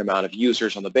certain amount of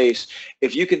users on the base,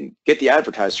 if you can get the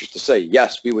advertisers to say,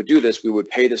 yes, we would do this, we would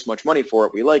pay this much money for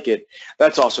it, we like it,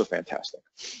 that's also fantastic.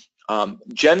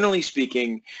 Generally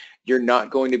speaking, you're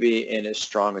not going to be in as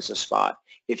strong as a spot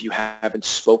if you haven't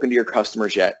spoken to your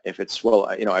customers yet. If it's, well,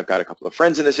 I've got a couple of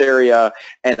friends in this area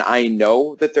and I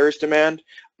know that there's demand,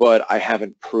 but I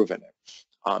haven't proven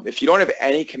it. If you don't have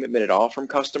any commitment at all from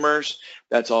customers,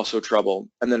 that's also trouble.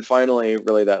 And then finally,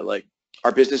 really, that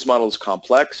our business model is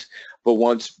complex, but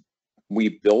once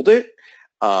we build it,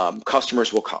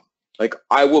 customers will come. Like,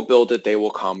 I will build it, they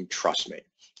will come, trust me.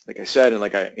 Like I said, and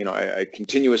like I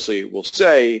continuously will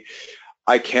say,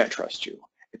 I can't trust you.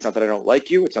 It's not that I don't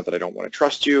like you. It's not that I don't want to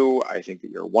trust you. I think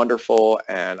that you're wonderful,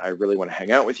 and I really want to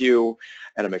hang out with you,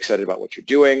 and I'm excited about what you're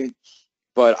doing.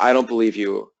 But I don't believe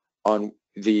you on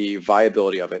the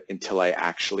viability of it until I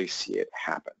actually see it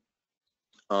happen.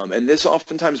 And this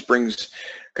oftentimes brings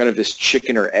kind of this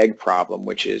chicken or egg problem,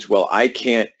 which is, well, I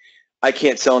can't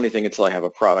sell anything until I have a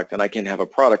product, and I can't have a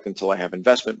product until I have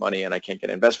investment money, and I can't get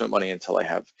investment money until I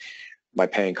have my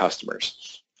paying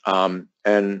customers.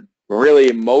 And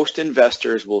really, most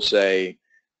investors will say,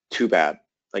 too bad.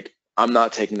 Like, I'm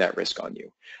not taking that risk on you.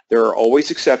 There are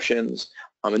always exceptions.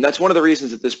 And that's one of the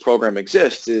reasons that this program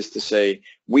exists, is to say,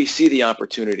 we see the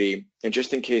opportunity, and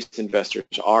just in case investors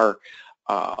are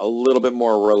a little bit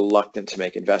more reluctant to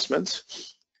make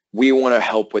investments, we want to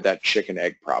help with that chicken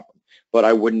egg problem. But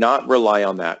I would not rely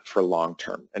on that for long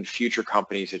term and future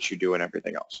companies that you do and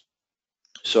everything else.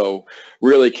 So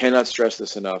really cannot stress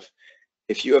this enough.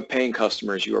 If you have paying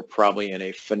customers, you are probably in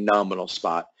a phenomenal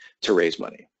spot to raise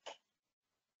money.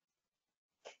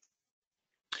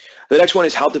 The next one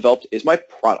is, how developed is my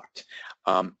product?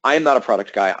 I am not a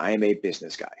product guy. I am a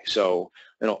business guy. So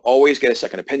always get a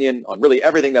second opinion on really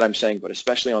everything that I'm saying, but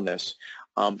especially on this.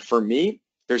 For me,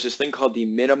 there's this thing called the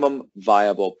minimum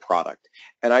viable product.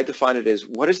 And I define it as,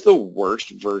 what is the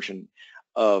worst version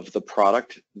of the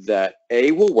product that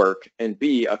A, will work, and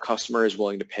B, a customer is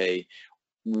willing to pay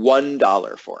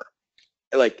 $1 for?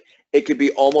 Like, it could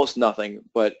be almost nothing,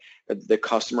 but the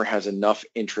customer has enough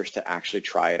interest to actually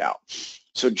try it out.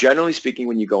 So generally speaking,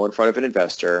 when you go in front of an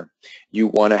investor, you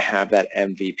want to have that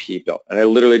MVP built. And I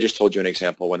literally just told you an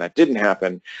example when that didn't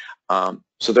happen.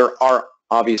 So there are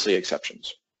obviously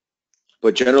exceptions.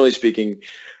 But generally speaking,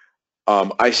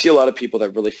 I see a lot of people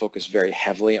that really focus very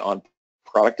heavily on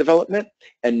product development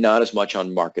and not as much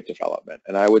on market development.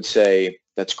 And I would say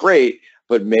that's great,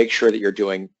 but make sure that you're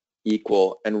doing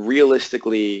equal. And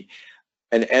realistically,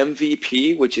 an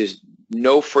MVP, which is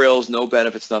no frills, no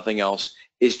benefits, nothing else,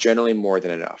 is generally more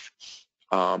than enough.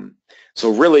 So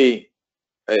really,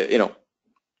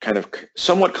 kind of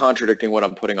somewhat contradicting what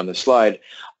I'm putting on the slide,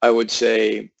 I would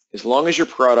say as long as your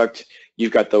product,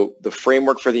 you've got the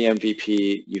framework for the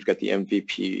MVP, you've got the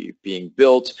MVP being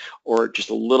built, or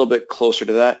just a little bit closer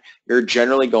to that, you're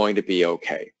generally going to be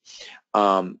okay.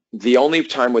 The only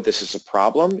time where this is a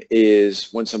problem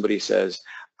is when somebody says,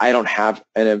 I don't have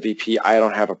an MVP, I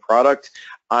don't have a product,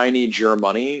 I need your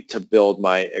money to build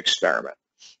my experiment.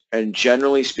 And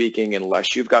generally speaking,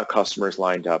 unless you've got customers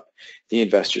lined up, the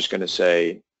investor's going to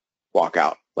say, walk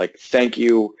out. Like, thank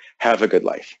you, have a good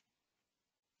life.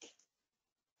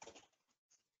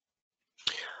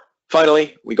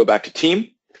 Finally, we go back to team.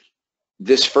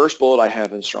 This first bullet I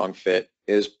have in Strong Fit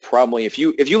is probably, if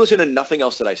you listen to nothing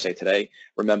else that I say today,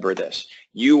 remember this.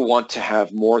 You want to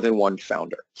have more than one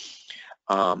founder.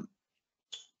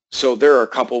 So there are a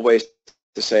couple ways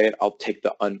to say it. I'll take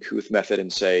the uncouth method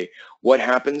and say, what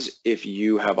happens if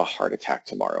you have a heart attack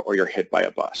tomorrow or you're hit by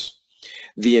a bus?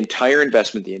 The entire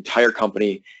investment, the entire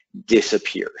company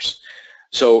disappears.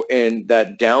 So in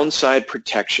that downside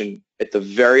protection, at the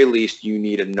very least, you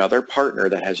need another partner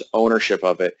that has ownership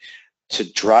of it to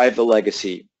drive the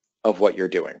legacy of what you're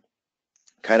doing.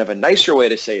 Kind of a nicer way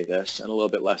to say this, and a little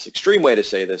bit less extreme way to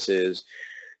say this, is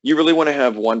you really want to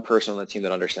have one person on the team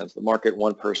that understands the market,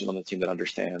 one person on the team that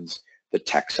understands the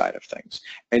tech side of things.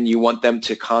 And you want them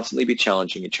to constantly be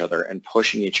challenging each other and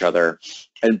pushing each other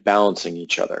and balancing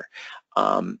each other.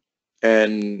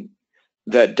 And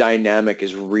that dynamic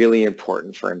is really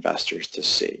important for investors to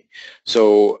see.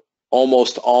 So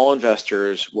almost all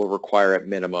investors will require at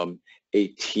minimum a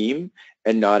team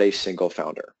and not a single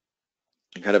founder.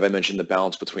 And kind of I mentioned the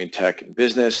balance between tech and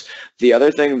business. The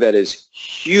other thing that is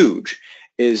huge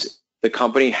is the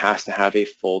company has to have a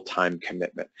full-time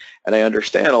commitment. And I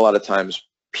understand a lot of times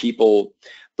people,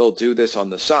 they'll do this on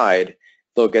the side,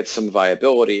 they'll get some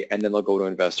viability, and then they'll go to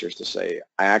investors to say,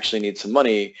 I actually need some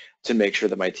money to make sure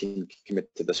that my team can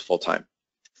commit to this full-time.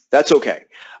 That's okay,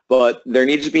 but there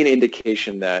needs to be an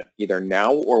indication that either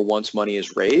now or once money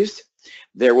is raised,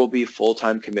 there will be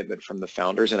full-time commitment from the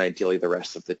founders and ideally the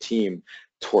rest of the team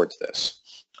towards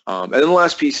this. And then the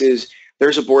last piece is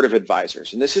there's a board of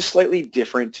advisors, and this is slightly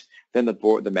different than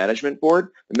the management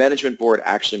board. The management board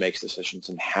actually makes decisions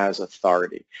and has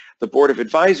authority. The board of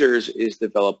advisors is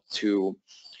developed to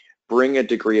bring a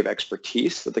degree of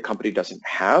expertise that the company doesn't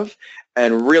have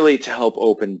and really to help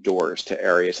open doors to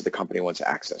areas that the company wants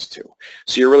access to.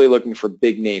 So you're really looking for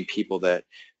big name people that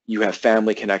you have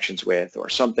family connections with or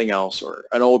something else, or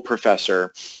an old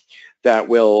professor that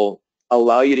will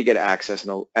allow you to get access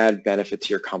and add benefit to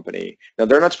your company. Now,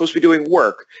 they're not supposed to be doing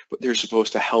work, but they're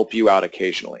supposed to help you out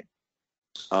occasionally.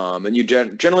 And you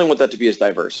generally want that to be as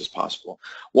diverse as possible.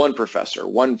 One professor,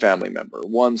 one family member,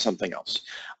 one something else.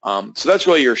 So that's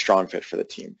really your strong fit for the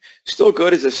team. Still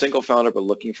good as a single founder, but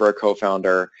looking for a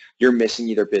co-founder. You're missing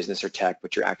either business or tech,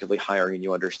 but you're actively hiring,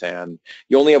 you understand.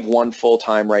 You only have one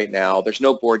full-time right now. There's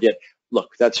no board yet.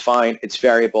 Look, that's fine. It's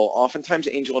variable. Oftentimes,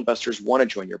 angel investors want to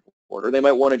join your board, or they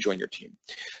might want to join your team.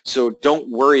 So don't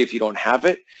worry if you don't have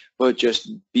it, but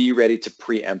just be ready to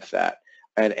preempt that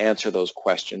and answer those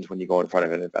questions when you go in front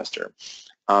of an investor.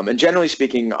 And generally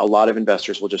speaking, a lot of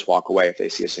investors will just walk away if they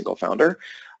see a single founder,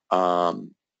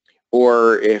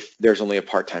 or if there's only a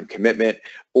part-time commitment,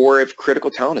 or if critical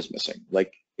talent is missing.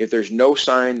 Like if there's no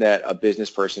sign that a business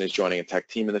person is joining a tech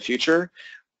team in the future,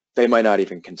 they might not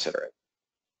even consider it.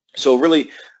 So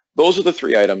really, those are the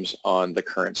three items on the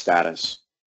current status.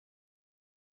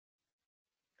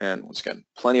 And once again,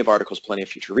 plenty of articles, plenty of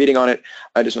future reading on it.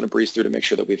 I just want to breeze through to make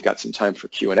sure that we've got some time for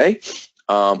Q&A.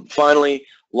 Finally,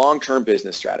 long-term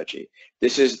business strategy.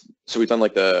 This is, so we've done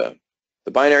like the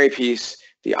binary piece,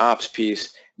 the ops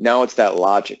piece. Now it's that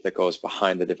logic that goes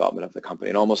behind the development of the company,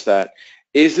 and almost that,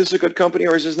 is this a good company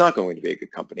or is this not going to be a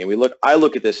good company? And I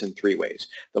look at this in three ways: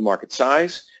 the market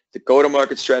size, the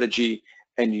go-to-market strategy,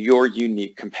 and your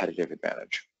unique competitive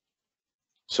advantage.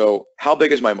 So how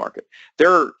big is my market?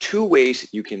 There are two ways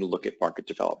that you can look at market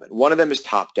development. One of them is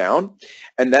top-down,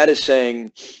 and that is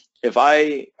saying, if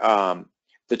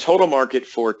the total market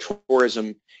for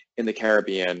tourism in the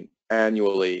Caribbean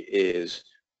annually is,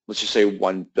 let's just say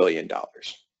 $1 billion.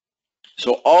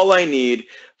 So all I need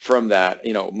from that,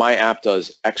 my app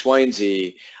does X, Y, and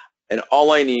Z, and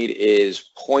all I need is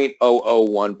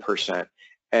 0.001%,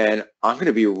 and I'm going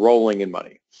to be rolling in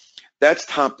money. That's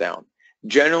top down.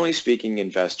 Generally speaking,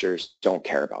 investors don't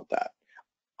care about that.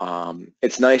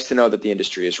 It's nice to know that the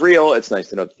industry is real. It's nice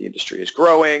to know that the industry is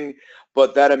growing,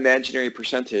 but that imaginary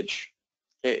percentage,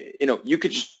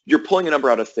 you're pulling a number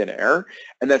out of thin air,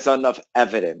 and that's not enough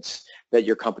evidence that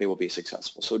your company will be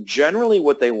successful. So generally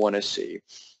what they want to see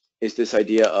is this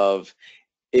idea of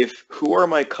who are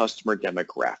my customer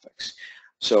demographics?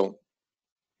 So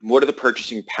what are the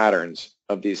purchasing patterns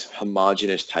of these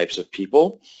homogenous types of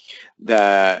people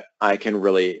that I can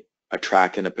really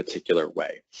attract in a particular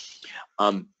way?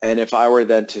 And if I were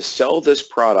then to sell this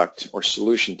product or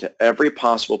solution to every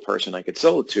possible person I could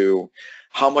sell it to,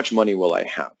 how much money will I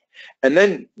have? And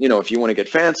then, if you want to get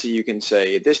fancy, you can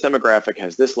say this demographic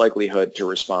has this likelihood to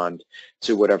respond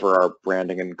to whatever our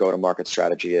branding and go-to-market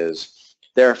strategy is.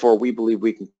 Therefore, we believe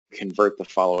we can convert the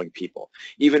following people,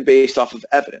 even based off of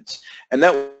evidence. And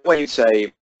that way you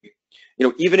say,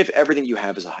 even if everything you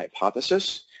have is a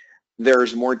hypothesis,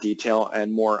 there's more detail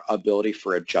and more ability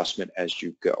for adjustment as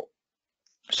you go.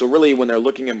 So really, when they're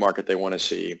looking at market, they want to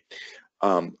see,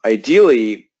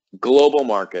 ideally, global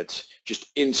markets, just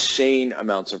insane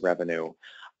amounts of revenue,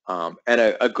 and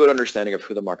a good understanding of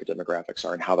who the market demographics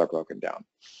are and how they're broken down.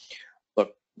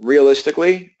 Look,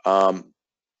 realistically,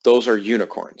 those are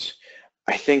unicorns.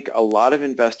 I think a lot of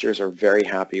investors are very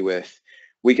happy with,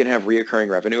 we can have reoccurring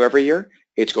revenue every year,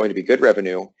 it's going to be good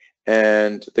revenue,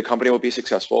 and the company will be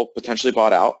successful, potentially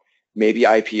bought out, maybe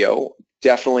IPO,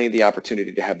 definitely the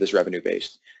opportunity to have this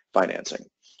revenue-based financing.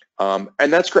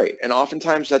 And that's great. And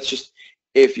oftentimes that's just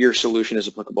if your solution is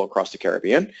applicable across the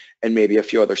Caribbean and maybe a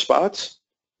few other spots,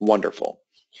 wonderful.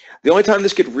 The only time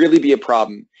this could really be a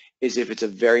problem is if it's a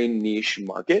very niche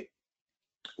market,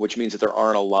 which means that there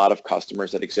aren't a lot of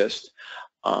customers that exist.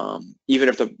 Even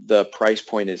if the price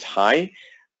point is high,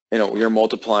 you're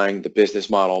multiplying the business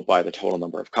model by the total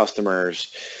number of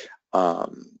customers.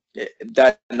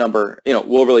 That number,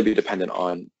 will really be dependent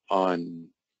on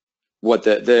what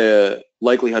the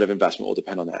likelihood of investment will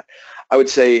depend on that. I would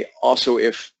say also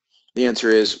if the answer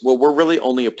is, well, we're really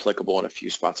only applicable in a few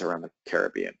spots around the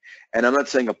Caribbean. And I'm not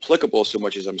saying applicable so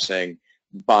much as I'm saying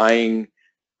buying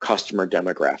customer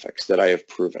demographics that I have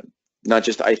proven. Not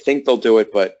just I think they'll do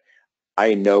it, but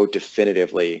I know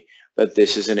definitively that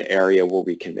this is an area where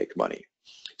we can make money.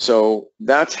 So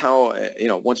that's how,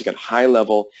 once again, high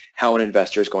level, how an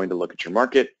investor is going to look at your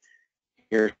market.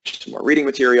 Here's some more reading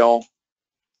material.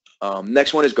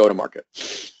 Next one is go-to-market.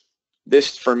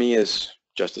 This, for me, is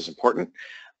just as important.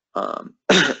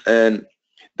 And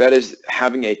that is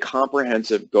having a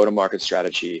comprehensive go-to-market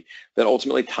strategy that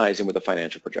ultimately ties in with the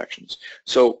financial projections.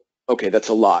 So, okay, that's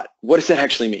a lot. What does that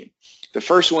actually mean? The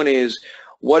first one is,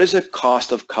 what is the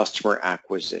cost of customer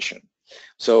acquisition?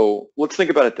 So let's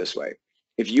think about it this way.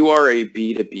 If you are a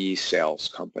B2B sales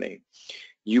company,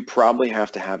 you probably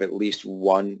have to have at least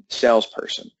one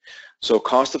salesperson. So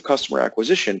cost of customer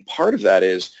acquisition, part of that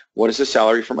is, what is the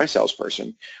salary for my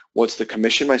salesperson? What's the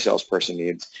commission my salesperson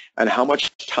needs? And how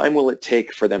much time will it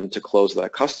take for them to close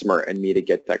that customer and me to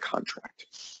get that contract?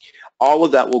 All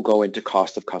of that will go into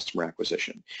cost of customer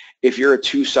acquisition. If you're a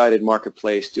two-sided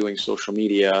marketplace doing social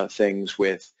media things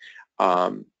with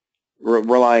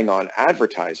relying on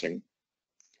advertising,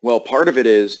 well, part of it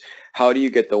is, how do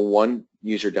you get the one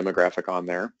user demographic on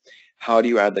there? How do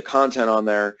you add the content on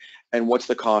there? And what's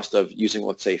the cost of using,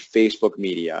 let's say, Facebook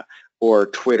media or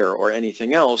Twitter or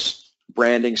anything else,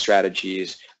 branding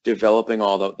strategies, developing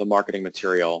all the marketing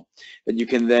material that you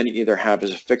can then either have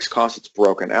as a fixed cost that's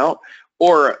broken out,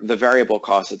 or the variable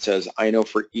cost that says, I know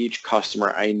for each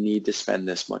customer I need to spend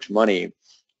this much money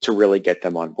to really get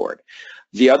them on board.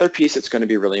 The other piece that's going to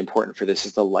be really important for this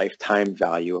is the lifetime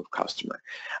value of customer.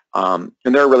 And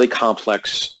there are really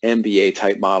complex MBA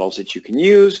type models that you can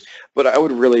use, but I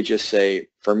would really just say,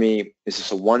 for me, is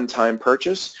this a one-time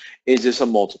purchase? Is this a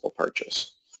multiple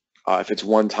purchase? If it's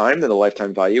one time, then the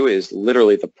lifetime value is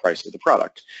literally the price of the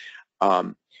product.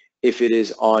 If it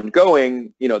is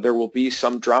ongoing, there will be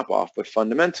some drop-off, but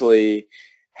fundamentally,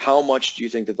 how much do you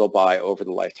think that they'll buy over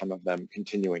the lifetime of them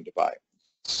continuing to buy?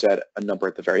 Set a number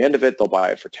at the very end of it, they'll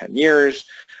buy it for 10 years,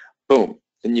 boom,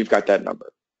 then you've got that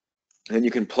number. And then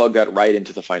you can plug that right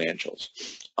into the financials.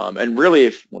 And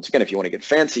really, once again, if you want to get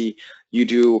fancy, you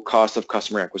do cost of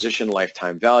customer acquisition,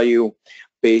 lifetime value,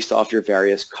 based off your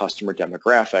various customer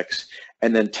demographics,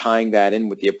 and then tying that in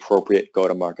with the appropriate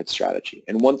go-to-market strategy.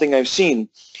 And one thing I've seen,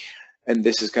 and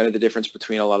this is kind of the difference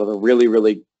between a lot of the really,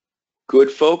 really good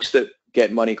folks that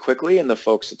get money quickly and the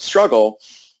folks that struggle,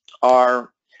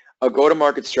 are a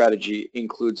go-to-market strategy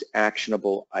includes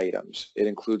actionable items. It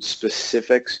includes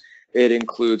specifics. It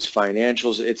includes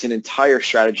financials. It's an entire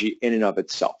strategy in and of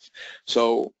itself.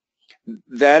 So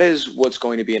that is what's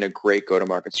going to be in a great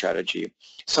go-to-market strategy.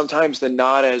 Sometimes the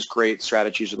not as great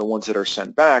strategies are the ones that are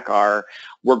sent back are,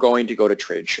 we're going to go to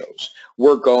trade shows.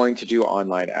 We're going to do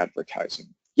online advertising.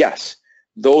 Yes,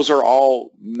 those are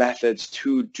all methods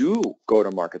to do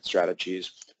go-to-market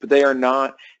strategies, but they are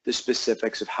not the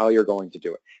specifics of how you're going to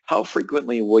do it. How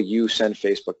frequently will you send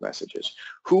Facebook messages?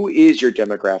 Who is your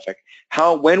demographic?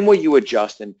 When will you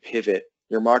adjust and pivot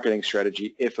your marketing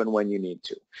strategy if and when you need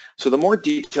to? So the more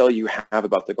detail you have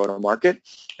about the go-to-market,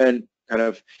 and kind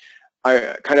of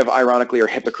ironically or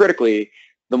hypocritically,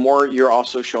 the more you're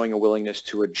also showing a willingness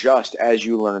to adjust as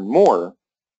you learn more,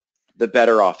 the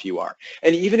better off you are.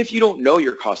 And even if you don't know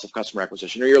your cost of customer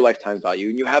acquisition or your lifetime value,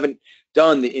 and you haven't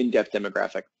done the in-depth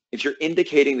demographic, if you're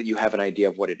indicating that you have an idea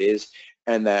of what it is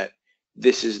and that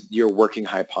this is your working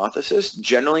hypothesis,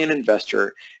 generally an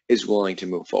investor is willing to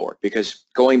move forward. Because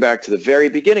going back to the very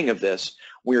beginning of this,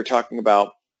 we were talking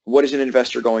about what is an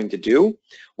investor going to do?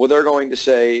 Well, they're going to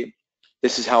say,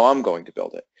 this is how I'm going to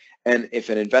build it. And if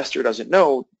an investor doesn't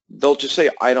know, they'll just say,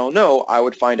 I don't know, I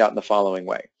would find out in the following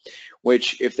way.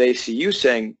 Which if they see you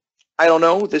saying, I don't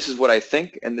know, this is what I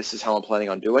think, and this is how I'm planning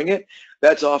on doing it,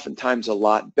 that's oftentimes a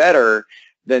lot better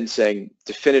than saying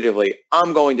definitively,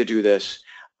 I'm going to do this,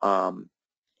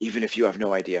 even if you have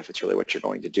no idea if it's really what you're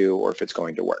going to do or if it's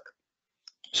going to work.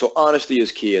 So honesty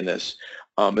is key in this,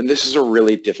 and this is a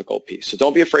really difficult piece. So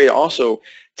don't be afraid also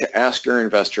to ask your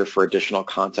investor for additional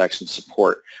context and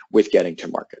support with getting to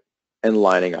market and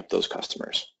lining up those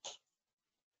customers.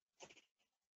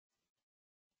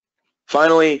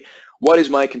 Finally, what is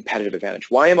my competitive advantage?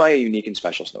 Why am I a unique and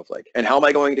special snowflake? And how am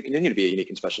I going to continue to be a unique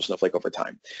and special snowflake over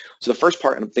time? So the first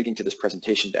part, and I'm thinking to this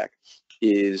presentation deck,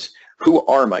 is who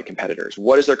are my competitors?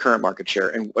 What is their current market share?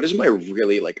 And what is my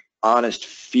really honest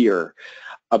fear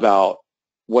about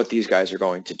what these guys are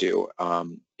going to do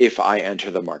if I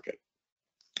enter the market?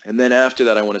 And then after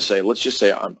that, I want to say, let's just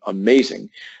say I'm amazing,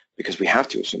 because we have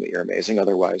to assume that you're amazing.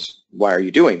 Otherwise, why are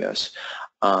you doing this?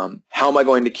 How am I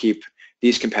going to keep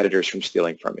these competitors from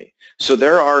stealing from me? So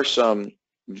there are some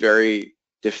very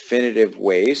definitive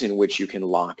ways in which you can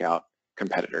lock out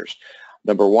competitors.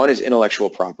 Number one is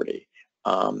intellectual property.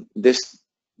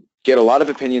 Get a lot of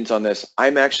opinions on this.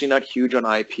 I'm actually not huge on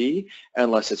IP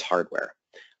unless it's hardware.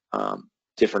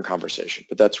 Different conversation,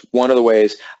 but that's one of the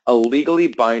ways. A legally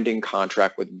binding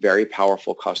contract with very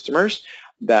powerful customers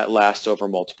that lasts over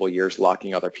multiple years,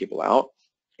 locking other people out,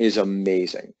 is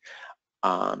amazing.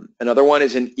 Another one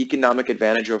is an economic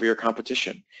advantage over your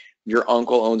competition. Your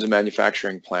uncle owns a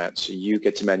manufacturing plant, so you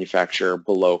get to manufacture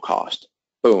below cost.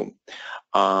 Boom.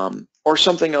 Or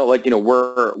something like,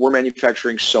 we're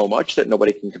manufacturing so much that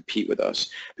nobody can compete with us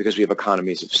because we have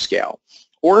economies of scale.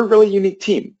 Or a really unique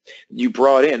team you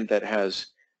brought in that has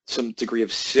some degree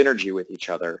of synergy with each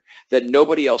other that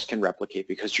nobody else can replicate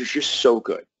because you're just so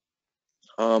good.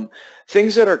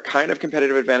 Things that are kind of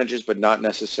competitive advantages but not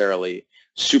necessarily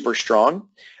super strong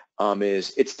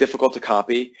is it's difficult to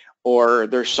copy, or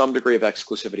there's some degree of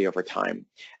exclusivity over time.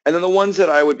 And then the ones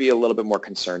that I would be a little bit more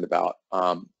concerned about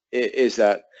is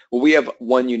that, well, we have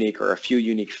one unique or a few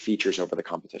unique features over the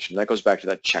competition. That goes back to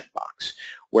that checkbox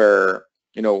where,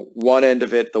 one end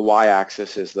of it, the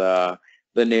y-axis is the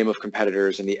name of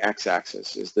competitors and the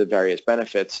x-axis is the various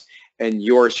benefits, and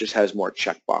yours just has more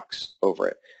checkbox over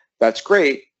it. That's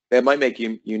great. That might make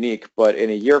you unique, but in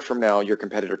a year from now, your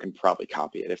competitor can probably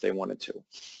copy it if they wanted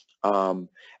to.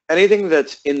 Anything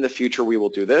that's in the future, we will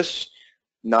do this.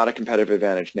 Not a competitive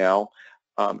advantage now.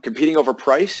 Competing over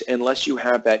price, unless you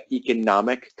have that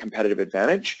economic competitive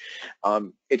advantage,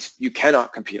 you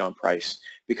cannot compete on price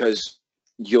because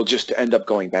you'll just end up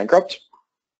going bankrupt.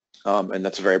 And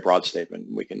that's a very broad statement.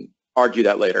 We can argue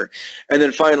that later. And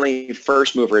then finally,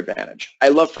 first mover advantage. I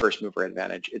love first mover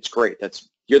advantage. It's great.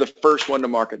 You're the first one to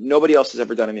market. Nobody else has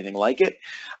ever done anything like it.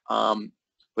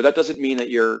 But that doesn't mean that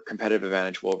your competitive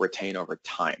advantage will retain over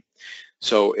time.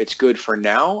 So it's good for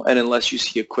now, and unless you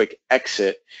see a quick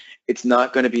exit, it's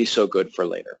not going to be so good for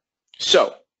later.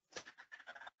 So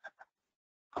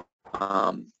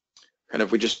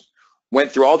we just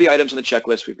went through all the items on the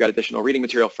checklist. We've got additional reading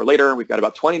material for later. We've got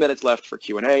about 20 minutes left for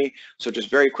Q&A. So just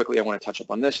very quickly, I want to touch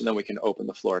up on this, and then we can open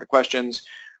the floor to questions.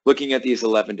 Looking at these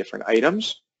 11 different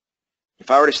items, if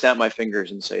I were to snap my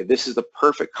fingers and say, this is the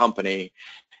perfect company,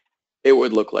 it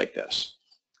would look like this.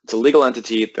 It's a legal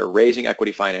entity. They're raising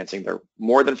equity financing. They're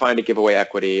more than fine to give away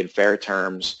equity in fair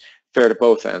terms, fair to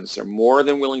both ends. They're more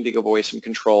than willing to give away some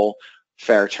control,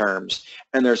 fair terms.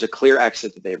 And there's a clear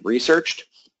exit that they've researched.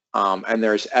 and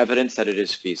there's evidence that it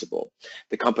is feasible.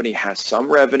 The company has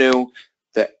some revenue,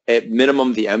 that at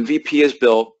minimum the MVP is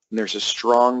built, and there's a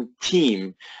strong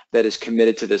team that is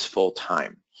committed to this full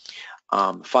time.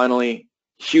 Finally,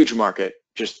 huge market,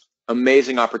 just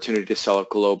amazing opportunity to sell it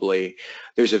globally.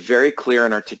 There's a very clear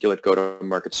and articulate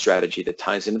go-to-market strategy that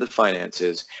ties into the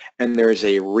finances, and there is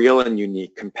a real and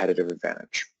unique competitive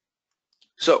advantage.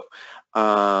 So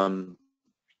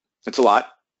it's a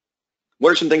lot.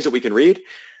 What are some things that we can read?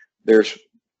 We've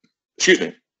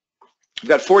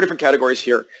got 4 different categories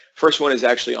here. First one is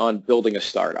actually on building a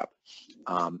startup.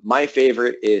 My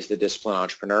favorite is the Disciplined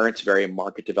Entrepreneur. It's very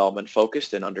market development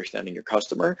focused and understanding your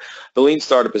customer. The Lean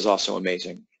Startup is also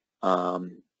amazing.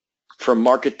 For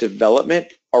market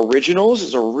development, Originals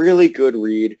is a really good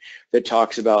read that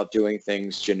talks about doing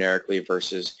things generically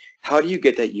versus how do you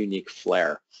get that unique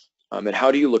flair, and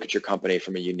how do you look at your company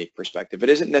from a unique perspective. It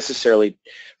isn't necessarily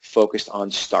focused on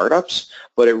startups,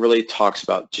 but it really talks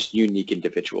about just unique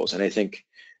individuals, and I think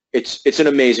it's an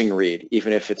amazing read,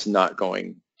 even if it's not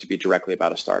going to be directly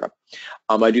about a startup.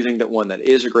 I do think that one that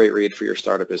is a great read for your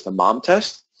startup is the Mom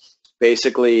Test.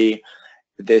 Basically,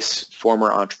 this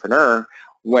former entrepreneur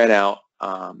went out,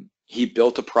 he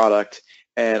built a product,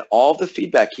 and all the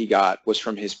feedback he got was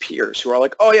from his peers who are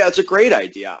like, oh yeah, it's a great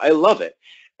idea, I love it.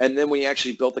 And then when he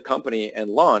actually built the company and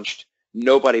launched,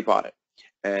 nobody bought it.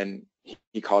 And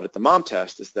he called it the Mom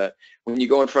Test, is that when you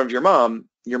go in front of your mom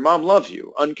loves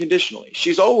you unconditionally.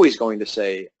 She's always going to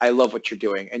say, I love what you're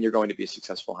doing, and you're going to be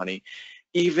successful, honey,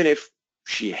 even if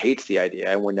she hates the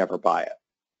idea and will never buy it.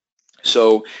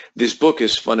 So this book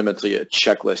is fundamentally a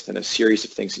checklist and a series of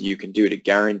things that you can do to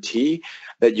guarantee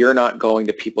that you're not going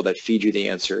to people that feed you the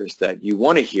answers that you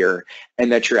want to hear,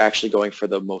 and that you're actually going for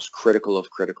the most critical of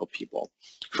critical people.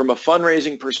 From a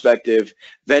fundraising perspective,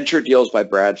 Venture Deals by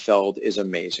Brad Feld is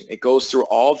amazing. It goes through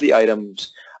all of the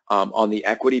items on the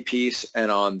equity piece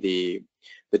and on the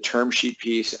term sheet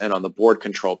piece and on the board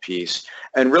control piece,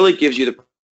 and really gives you the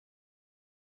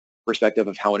perspective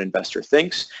of how an investor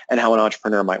thinks and how an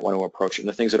entrepreneur might want to approach it, and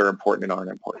the things that are important and aren't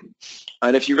important.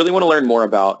 And if you really want to learn more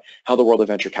about how the world of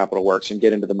venture capital works and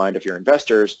get into the mind of your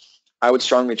investors, I would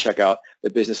strongly check out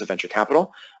The Business of Venture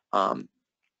Capital.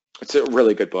 It's a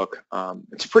really good book.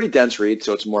 It's a pretty dense read,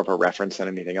 so it's more of a reference than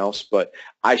anything else, but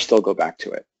I still go back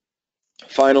to it.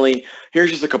 Finally,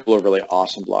 here's just a couple of really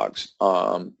awesome blogs.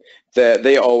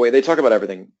 They talk about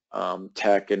everything,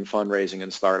 tech and fundraising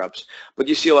and startups, but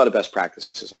you see a lot of best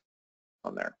practices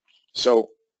on there.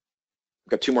 So I've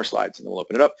got 2 more slides and then we'll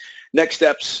open it up. Next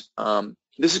steps.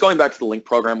 This is going back to the LINK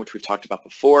program, which we've talked about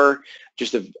before.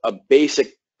 Just a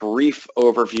basic brief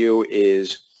overview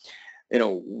is, the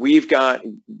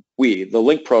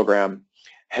LINK program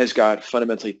has got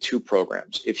fundamentally 2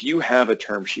 programs. If you have a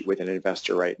term sheet with an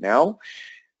investor right now,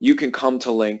 you can come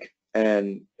to LINK,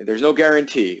 and there's no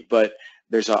guarantee, but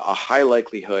there's a high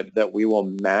likelihood that we will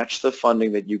match the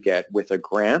funding that you get with a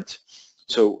grant.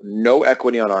 So no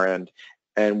equity on our end,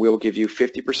 and we'll give you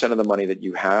 50% of the money that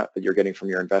you're getting from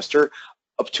your investor,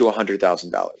 up to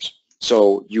 $100,000.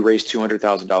 So you raise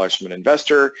 $200,000 from an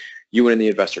investor, you and the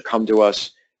investor come to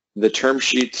us. The term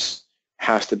sheets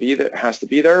has to be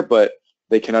there, but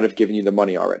they cannot have given you the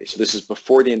money already. So this is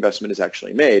before the investment is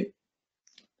actually made.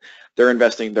 They're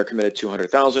investing, they're committed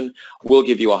 $200,000. We'll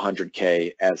give you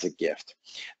 $100K as a gift.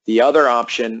 The other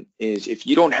option is, if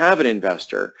you don't have an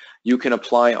investor, you can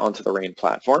apply onto the RAIN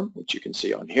platform, which you can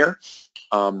see on here.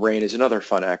 RAIN is another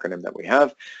fun acronym that we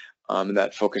have, and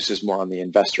that focuses more on the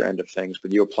investor end of things.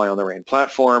 But you apply on the RAIN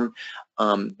platform,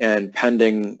 and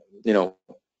pending,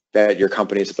 that your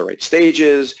company is at the right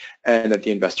stages and that the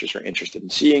investors are interested in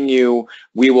seeing you,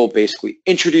 we will basically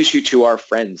introduce you to our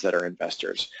friends that are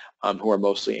investors, who are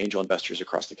mostly angel investors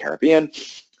across the Caribbean.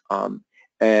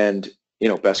 And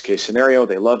best case scenario,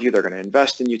 they love you, they're going to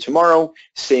invest in you tomorrow,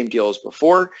 same deal as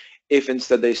before. If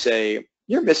instead they say,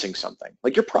 you're missing something,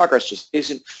 like your progress just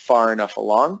isn't far enough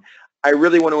along, I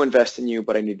really want to invest in you,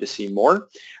 but I need to see more,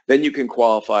 then you can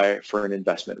qualify for an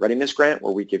investment readiness grant,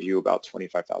 where we give you about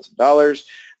 $25,000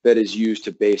 that is used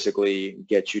to basically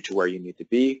get you to where you need to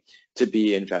be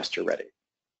investor ready.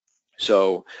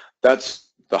 So that's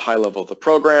the high level of the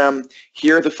program.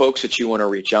 Here are the folks that you want to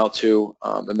reach out to,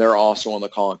 and they're also on the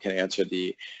call and can answer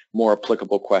the more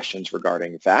applicable questions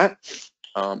regarding that.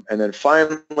 And then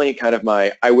finally, kind of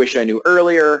my I wish I knew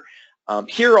earlier.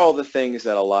 Here are all the things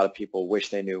that a lot of people wish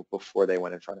they knew before they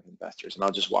went in front of investors, and I'll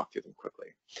just walk through them quickly.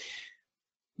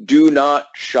 Do not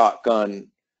shotgun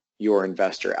your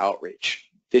investor outreach.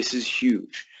 This is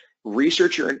huge.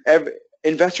 Research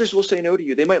investors will say no to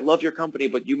you. They might love your company,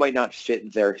 but you might not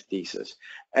fit their thesis.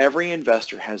 Every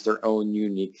investor has their own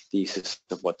unique thesis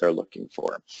of what they're looking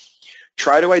for.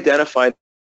 Try to identify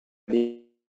the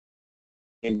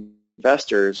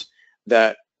investors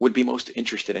that would be most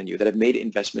interested in you, that have made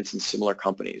investments in similar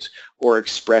companies or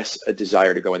express a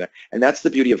desire to go in there. And that's the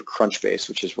beauty of Crunchbase,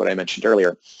 which is what I mentioned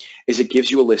earlier, is it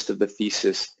gives you a list of the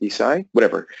thesi,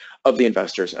 whatever, of the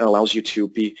investors, and allows you to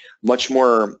be much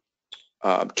more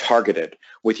targeted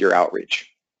with your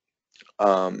outreach.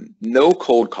 No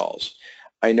cold calls.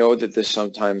 I know that this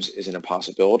sometimes is an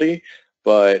impossibility,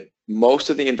 but most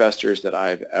of the investors that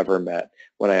I've ever met,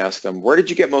 when I ask them, where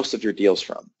did you get most of your deals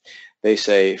from? They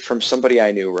say, from somebody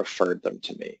I knew referred them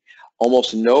to me.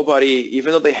 Almost nobody,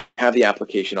 even though they have the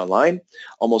application online,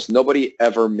 almost nobody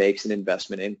ever makes an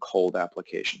investment in cold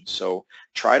applications. So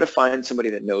try to find somebody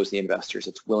that knows the investors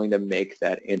that's willing to make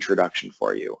that introduction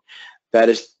for you. That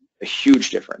is a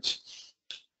huge difference.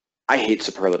 I hate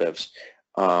superlatives.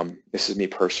 This is me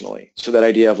personally. So that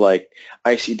idea of like,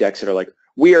 I see decks that are like,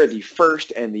 we are the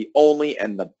first and the only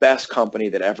and the best company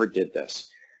that ever did this.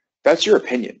 That's your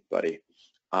opinion, buddy.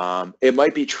 It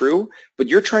might be true, but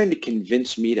you're trying to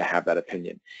convince me to have that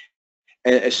opinion.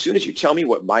 And as soon as you tell me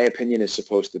what my opinion is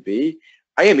supposed to be,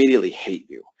 I immediately hate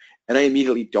you. And I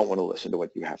immediately don't want to listen to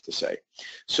what you have to say.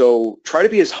 So try to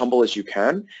be as humble as you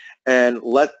can and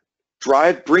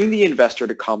bring the investor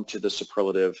to come to the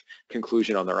superlative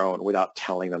conclusion on their own without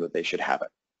telling them that they should have it.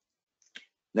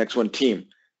 Next one, team.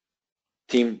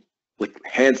 Team, like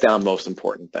hands down most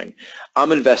important thing.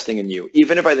 I'm investing in you.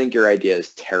 Even if I think your idea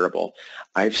is terrible,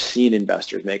 I've seen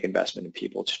investors make investment in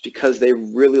people just because they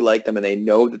really like them and they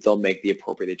know that they'll make the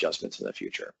appropriate adjustments in the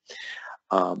future.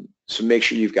 So make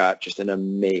sure you've got just an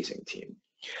amazing team.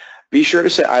 Be sure to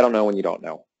say, I don't know when you don't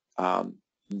know.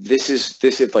 This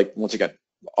is like, once again,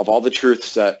 of all the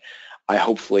truths that I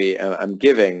hopefully am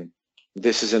giving,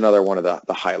 this is another one of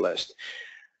the high list.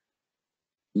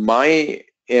 My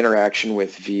interaction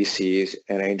with VCs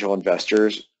and angel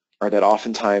investors are that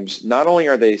oftentimes not only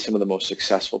are they some of the most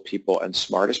successful people and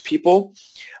smartest people,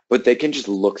 but they can just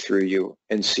look through you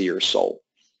and see your soul.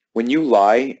 When you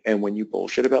lie and when you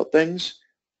bullshit about things,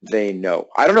 they know.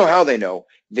 I don't know how they know,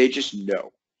 they just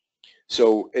know.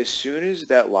 So as soon as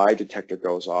that lie detector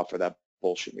goes off or that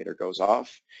bullshit meter goes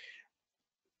off,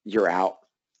 you're out.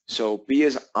 So be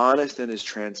as honest and as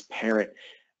transparent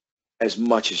as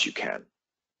much as you can.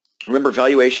 Remember,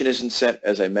 valuation isn't set,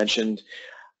 as I mentioned.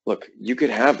 Look, you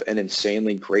could have an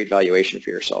insanely great valuation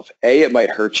for yourself. A, it might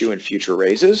hurt you in future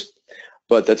raises,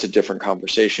 but that's a different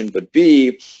conversation. But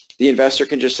B, the investor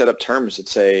can just set up terms that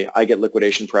say, I get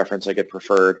liquidation preference, I get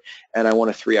preferred, and I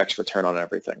want a 3x return on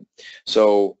everything.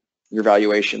 So your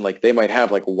valuation, like they might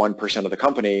have like 1% of the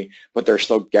company, but they're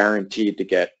still guaranteed to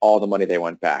get all the money they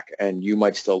want back, and you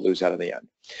might still lose out in the end.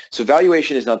 So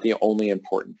valuation is not the only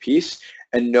important piece,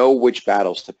 and know which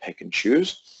battles to pick and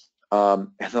choose. And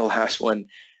the last one,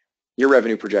 your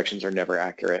revenue projections are never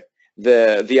accurate.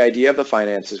 The idea of the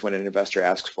finances when an investor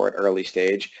asks for it early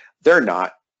stage, they're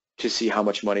not to see how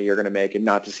much money you're going to make and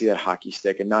not to see that hockey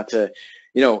stick and not to,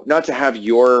 not to have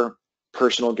your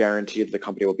personal guarantee that the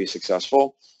company will be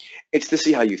successful. It's to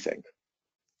see how you think.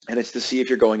 And it's to see if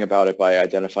you're going about it by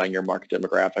identifying your market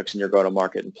demographics and you're going to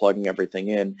market and plugging everything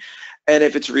in. And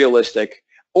if it's realistic,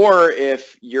 or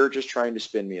if you're just trying to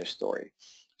spin me a story.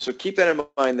 So keep that in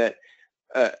mind that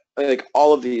like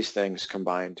all of these things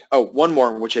combined. Oh, one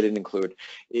more, which I didn't include,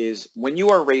 is when you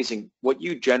are raising, what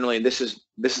you generally, and this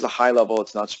is a high level,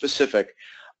 it's not specific,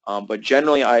 but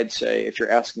generally I'd say if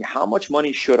you're asking how much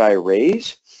money should I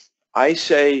raise, I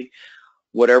say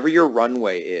whatever your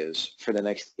runway is for the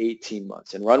next 18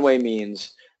 months. And runway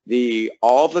means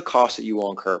all of the costs that you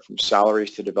will incur, from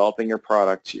salaries to developing your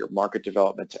product to your market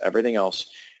development to everything else,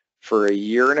 for a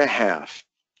year and a half,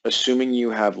 assuming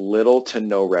you have little to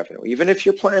no revenue. Even if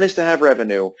your plan is to have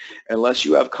revenue, unless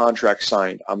you have contracts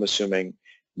signed, I'm assuming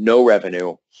no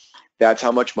revenue, that's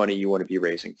how much money you want to be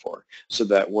raising for. So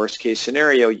that worst case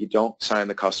scenario, you don't sign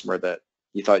the customer that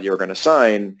you thought you were going to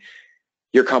sign,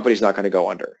 your company's not going to go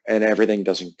under and everything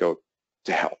doesn't go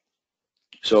to hell.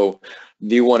 So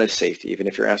you want is safety. Even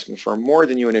if you're asking for more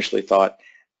than you initially thought,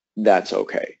 that's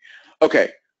okay. Okay,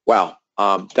 wow.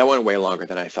 That went way longer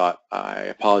than I thought. I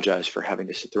apologize for having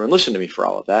to sit through and listen to me for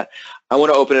all of that. I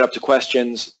want to open it up to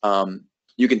questions.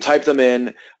 You can type them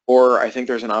in, or I think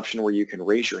there's an option where you can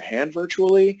raise your hand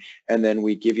virtually, and then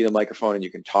we give you the microphone and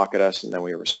you can talk at us and then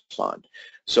we respond.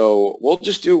 So we'll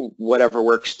just do whatever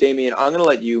works. Damien, I'm going to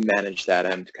let you manage that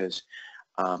end because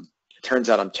it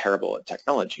turns out I'm terrible at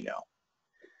technology now.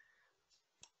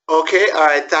 Okay, all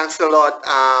right, thanks a lot.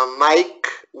 Mike,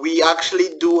 we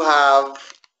actually do have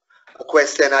a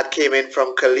question that came in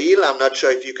from Khalil. I'm not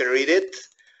sure if you can read it,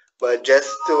 but just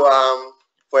to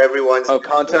for everyone's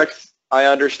context, I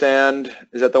understand.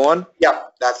 Is that the one? Yeah,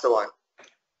 that's the one.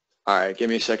 All right, give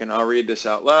me a second. I'll read this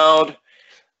out loud.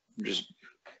 I'm just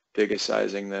biggest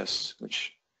sizing this,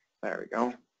 there we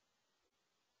go.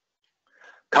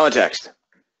 Context.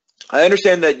 I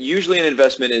understand that usually an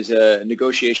investment is a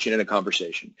negotiation and a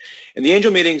conversation. In the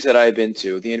angel meetings that I've been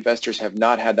to, the investors have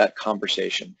not had that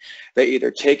conversation. They either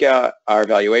take out our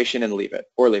valuation and leave it,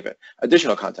 or leave it.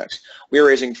 Additional context. We are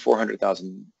raising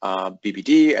 400,000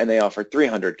 BBD and they offered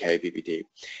 300K BBD.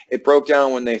 It broke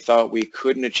down when they thought we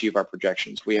couldn't achieve our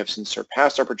projections. We have since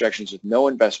surpassed our projections with no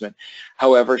investment,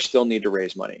 however, still need to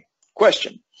raise money.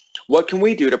 Question. What can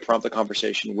we do to prompt the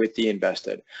conversation with the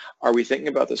invested? Are we thinking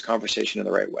about this conversation in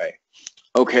the right way?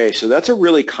 Okay, so that's a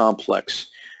really complex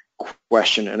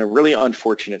question and a really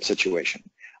unfortunate situation.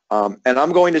 And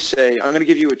I'm going to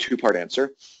give you a two-part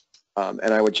answer.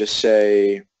 And I would just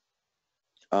say,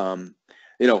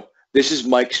 this is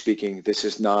Mike speaking. This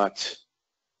is not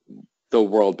the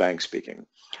World Bank speaking.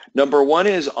 Number one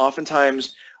is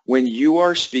oftentimes when you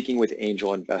are speaking with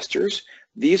angel investors,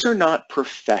 these are not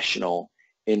professional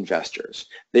investors.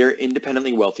 They're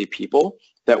independently wealthy people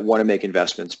that want to make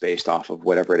investments based off of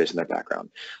whatever it is in their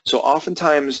background. So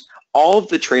oftentimes, all of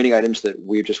the training items that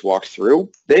we've just walked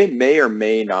through, they may or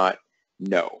may not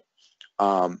know.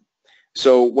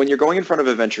 So when you're going in front of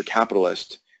a venture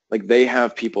capitalist, like they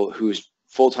have people whose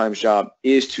full-time job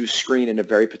is to screen in a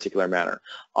very particular manner.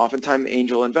 Oftentimes,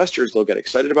 angel investors, they'll get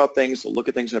excited about things, they'll look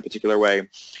at things in a particular way.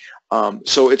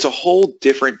 So it's a whole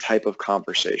different type of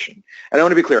conversation. And I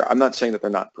want to be clear, I'm not saying that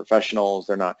they're not professionals,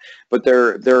 they're not, but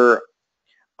their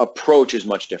approach is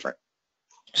much different.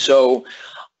 So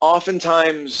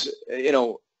oftentimes,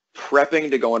 prepping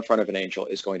to go in front of an angel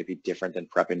is going to be different than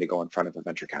prepping to go in front of a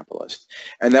venture capitalist.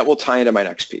 And that will tie into my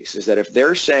next piece, is that if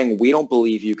they're saying, we don't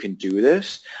believe you can do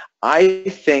this, I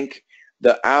think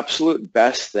the absolute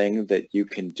best thing that you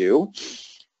can do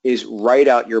is write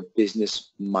out your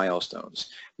business milestones.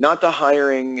 Not the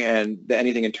hiring and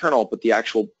anything internal, but the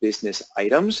actual business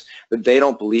items that they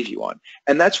don't believe you on.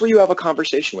 And that's where you have a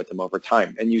conversation with them over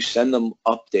time, and you send them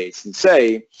updates and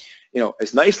say,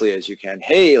 as nicely as you can,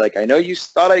 hey, I know you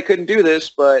thought I couldn't do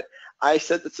this, but I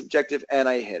set this objective and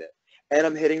I hit it. And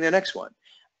I'm hitting the next one.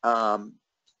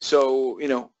 So,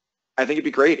 I think it'd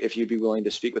be great if you'd be willing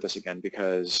to speak with us again,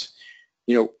 because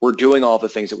we're doing all the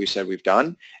things that we said we've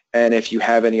done. And if you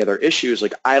have any other issues,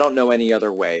 I don't know any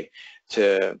other way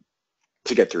to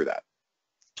get through that.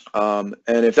 And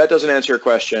if that doesn't answer your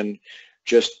question,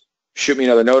 just shoot me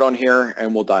another note on here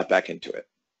and we'll dive back into it.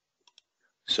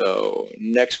 So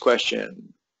next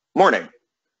question. Morning.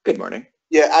 Good morning.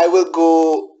 Yeah, I will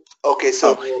go. Okay,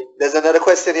 so there's another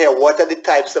question here. What are the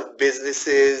types of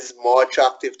businesses more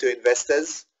attractive to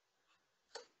investors?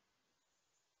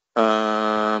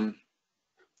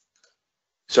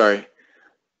 Sorry.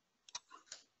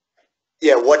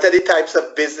 Yeah, what are the types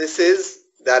of businesses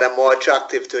that are more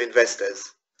attractive to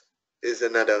investors? Is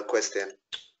another question.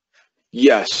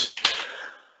 Yes.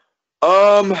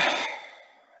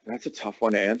 That's a tough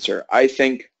one to answer. I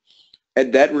think,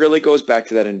 and that really goes back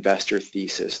to that investor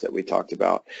thesis that we talked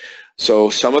about. So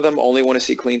some of them only want to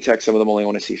see clean tech, some of them only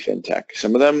want to see fintech.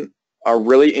 Some of them are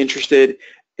really interested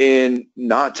in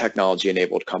not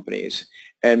technology-enabled companies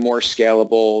and more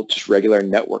scalable, just regular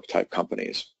network type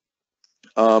companies.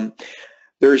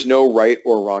 There's no right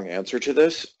or wrong answer to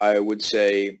this. I would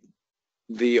say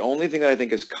the only thing that I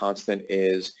think is constant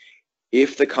is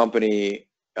if the company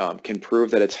can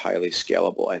prove that it's highly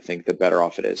scalable, I think the better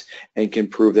off it is, and can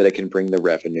prove that it can bring the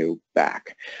revenue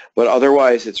back. But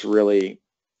otherwise, it's really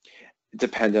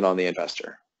dependent on the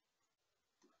investor.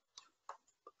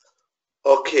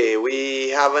 Okay, we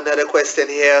have another question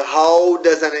here. How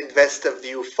does an investor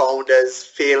view founders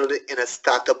failed in a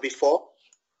startup before?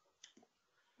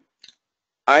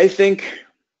 I think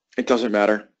it doesn't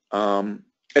matter.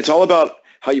 It's all about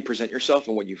how you present yourself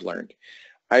and what you've learned.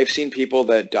 I've seen people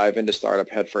that dive into startup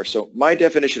headfirst. So my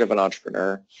definition of an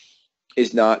entrepreneur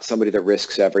is not somebody that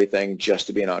risks everything just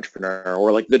to be an entrepreneur,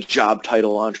 or like the job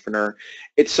title entrepreneur.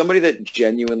 It's somebody that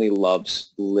genuinely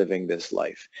loves living this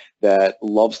life, that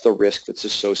loves the risk that's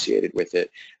associated with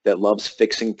it, that loves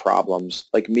fixing problems.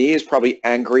 Like me, is probably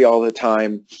angry all the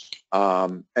time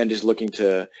and is looking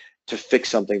to fix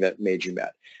something that made you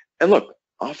mad. And look,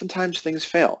 oftentimes things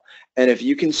fail. And if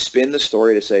you can spin the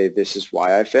story to say, this is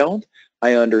why I failed,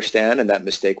 I understand, and that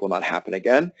mistake will not happen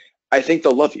again, I think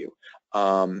they'll love you.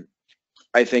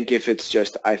 I think if it's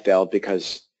just I failed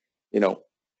because,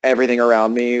 everything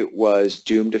around me was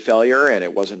doomed to failure and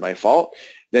it wasn't my fault,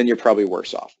 then you're probably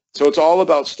worse off. So it's all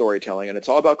about storytelling, and it's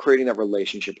all about creating that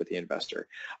relationship with the investor.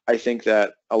 I think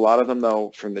that a lot of them,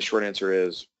 though, from the short answer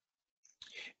is,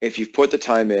 if you've put the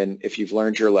time in, if you've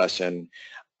learned your lesson,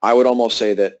 I would almost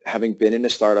say that having been in a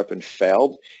startup and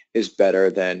failed is better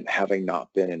than having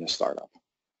not been in a startup.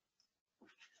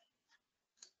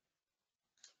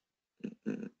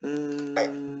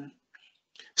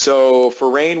 So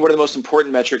for Rain, what are the most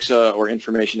important metrics or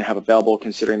information to have available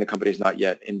considering the company is not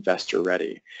yet investor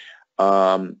ready?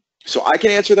 So I can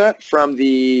answer that from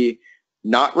the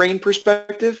not Rain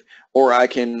perspective, or I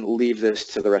can leave this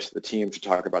to the rest of the team to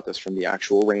talk about this from the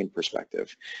actual Rain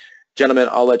perspective. Gentlemen,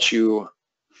 I'll let you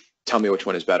tell me which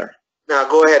one is better. Now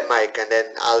go ahead, Mike, and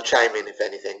then I'll chime in if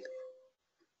anything.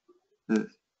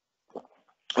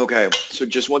 Okay, so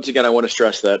just once again, I want to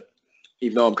stress that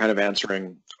even though I'm kind of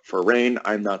answering for Rain,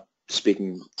 I'm not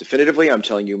speaking definitively. I'm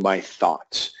telling you my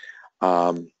thoughts.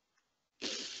 I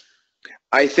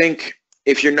think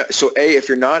if you're not, if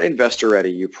you're not investor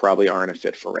ready, you probably aren't a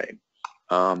fit for Rain.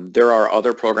 There are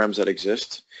other programs that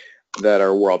exist that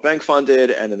are World Bank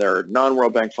funded, and then there are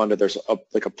non-World Bank funded. There's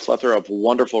like a plethora of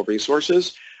wonderful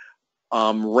resources.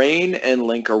 Rain and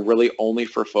Link are really only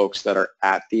for folks that are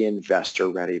at the investor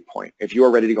ready point. If you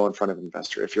are ready to go in front of an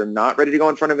investor. If you're not ready to go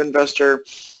in front of an investor,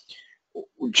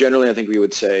 generally I think we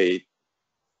would say,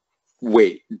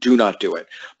 wait, do not do it.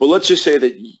 But let's just say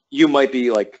that you might be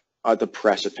like at the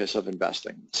precipice of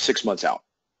investing 6 months out.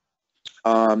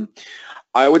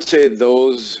 I would say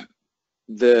the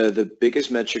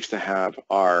biggest metrics to have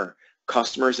are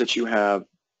customers that you have,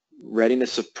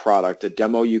 readiness of product, a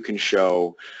demo you can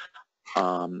show,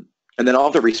 and then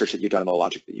all the research that you've done and the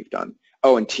logic that you've done.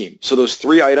 Oh, and team. So those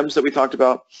 3 items that we talked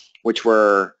about, which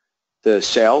were the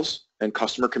sales and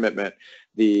customer commitment,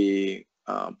 the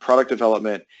product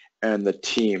development, and the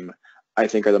team, I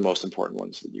think are the most important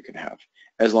ones that you can have,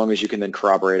 as long as you can then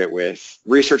corroborate it with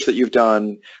research that you've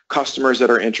done, customers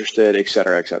that are interested, et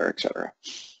cetera, et cetera, et cetera.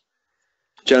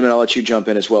 Gentlemen, I'll let you jump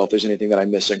in as well if there's anything that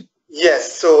I'm missing.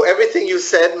 Yes, so everything you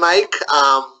said, Mike,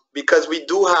 because we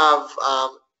do have,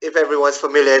 if everyone's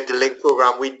familiar with the Link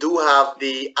program, we do have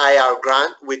the IR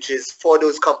grant, which is for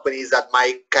those companies that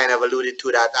Mike kind of alluded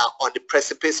to that are on the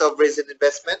precipice of raising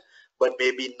investment, but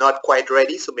maybe not quite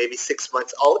ready, so maybe 6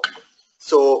 months out.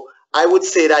 So I would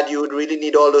say that you would really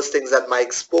need all those things that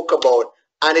Mike spoke about.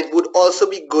 And it would also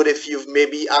be good if you've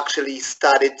maybe actually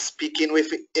started speaking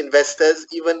with investors,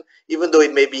 even though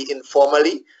it may be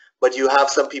informally, but you have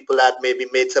some people that maybe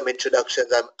made some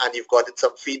introductions and you've gotten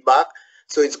some feedback.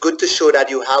 So it's good to show that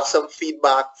you have some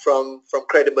feedback from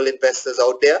credible investors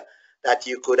out there that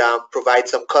you could provide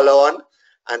some color on.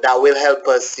 And that will help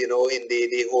us, you know, in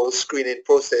the whole screening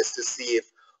process to see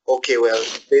if, okay, well,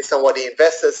 based on what the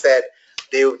investors said,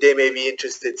 they may be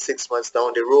interested 6 months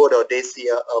down the road, or they see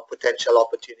a potential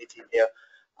opportunity there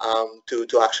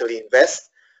to actually invest.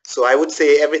 So I would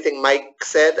say everything Mike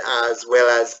said, as well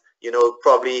as, you know,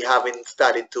 probably having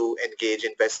started to engage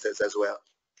investors as well.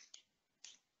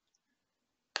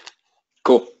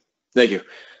 Cool. Thank you.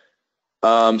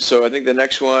 So I think the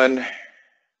next one,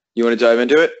 you want to dive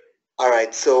into it? All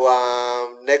right,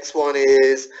 so next one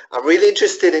is, I'm really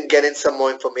interested in getting some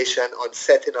more information on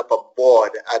setting up a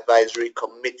board advisory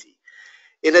committee.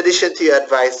 In addition to your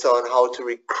advice on how to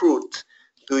recruit,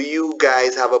 do you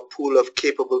guys have a pool of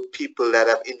capable people that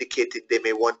have indicated they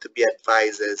may want to be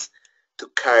advisors to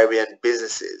Caribbean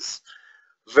businesses?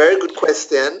 Very good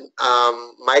question.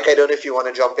 Mike, I don't know if you want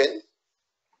to jump in.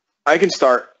 I can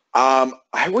start. I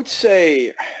would just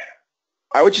say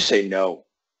no.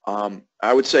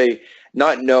 I would say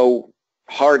not no,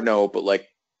 hard no, but like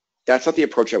that's not the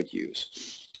approach I would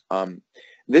use.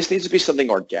 This needs to be something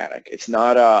organic. It's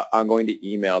not I'm going to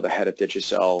email the head of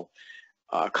Digicel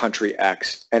country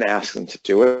X and ask them to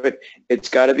do it. It's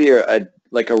got to be a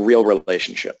real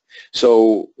relationship.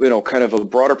 So, you know, kind of a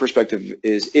broader perspective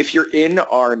is if you're in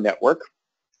our network,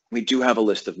 we do have a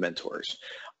list of mentors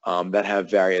that have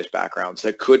various backgrounds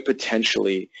that could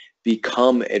potentially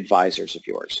become advisors of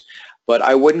yours. But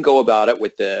I wouldn't go about it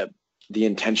with the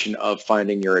intention of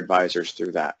finding your advisors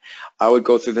through that. I would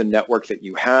go through the network that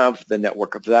you have, the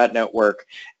network of that network.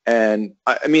 And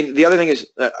I mean, the other thing is,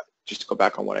 just to go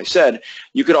back on what I said,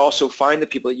 you could also find the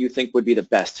people that you think would be the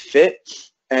best fit.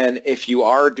 And if you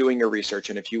are doing your research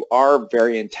and if you are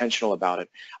very intentional about it,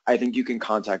 I think you can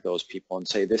contact those people and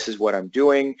say, this is what I'm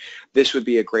doing. This would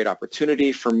be a great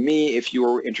opportunity for me. If you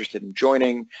were interested in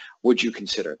joining, would you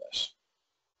consider this?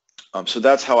 So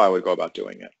that's how I would go about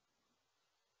doing it.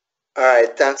 All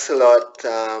right, thanks a lot,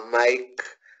 Mike.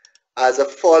 As a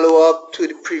follow-up to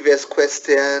the previous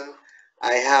question,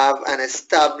 I have an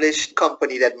established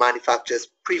company that manufactures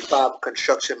prefab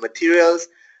construction materials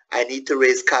I need to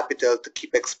raise capital to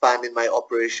keep expanding my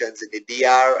operations in the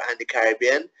DR and the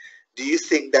Caribbean. Do you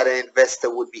think that an investor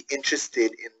would be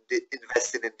interested in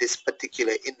investing in this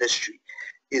particular industry?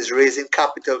 Is raising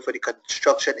capital for the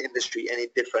construction industry any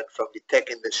different from the tech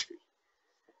industry?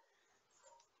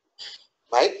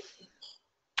 Mike?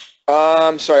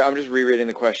 Sorry, I'm just rereading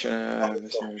the question.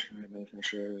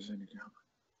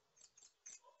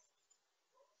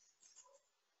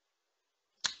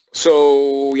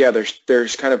 So yeah,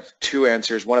 there's kind of two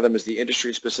answers. One of them is the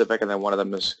industry specific, and then one of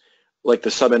them is like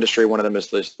the sub-industry. One of them is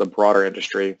the broader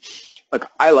industry. Like,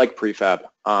 I like prefab.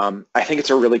 I think it's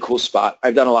a really cool spot.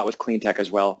 I've done a lot with clean tech as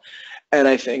well, and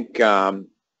I think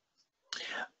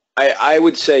I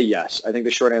would say yes. I think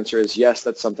the short answer is yes.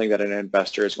 That's something that an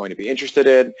investor is going to be interested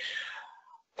in.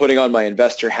 Putting on my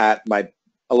investor hat,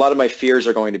 a lot of my fears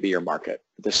are going to be your market,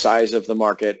 the size of the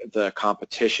market, the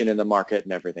competition in the market,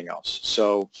 and everything else.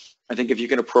 So I think if you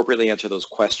can appropriately answer those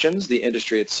questions, the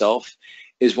industry itself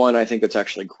is one I think that's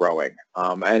actually growing.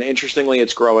 And interestingly,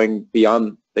 it's growing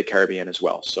beyond the Caribbean as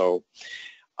well. So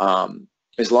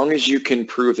as long as you can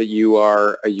prove that you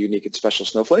are a unique and special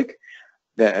snowflake,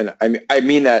 then, and I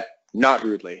mean that not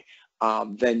rudely,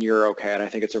 then you're okay. And I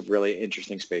think it's a really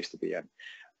interesting space to be in.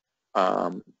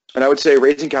 And I would say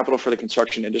raising capital for the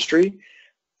construction industry,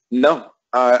 no.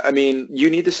 I mean, you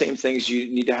need the same things. You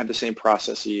need to have the same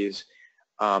processes.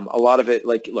 A lot of it,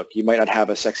 like, look, you might not have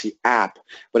a sexy app,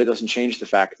 but it doesn't change the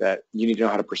fact that you need to know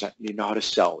how to present, you need to know how to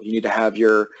sell, you need to have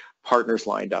your partners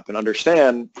lined up and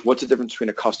understand what's the difference between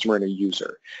a customer and a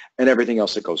user and everything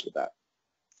else that goes with that.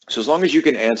 So as long as you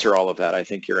can answer all of that, I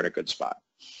think you're in a good spot.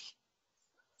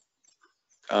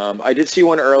 I did see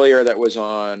one earlier that was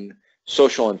on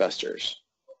social investors.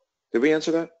 Did we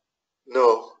answer that?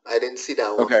 No, I didn't see that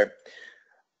one. Okay.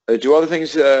 Do other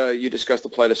things you discussed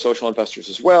apply to social investors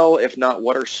as well? If not,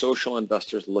 what are social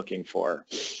investors looking for?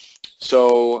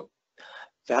 So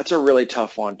that's a really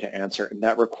tough one to answer, and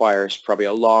that requires probably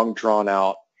a long,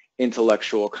 drawn-out,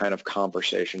 intellectual kind of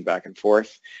conversation back and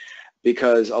forth,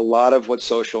 because a lot of what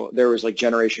there was like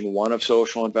generation one of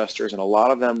social investors, and a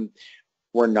lot of them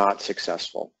were not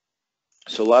successful.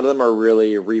 So a lot of them are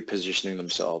really repositioning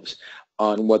themselves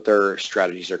on what their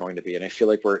strategies are going to be. And I feel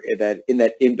like we're in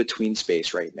that in-between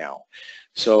space right now.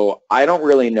 So I don't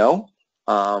really know.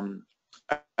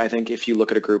 I think if you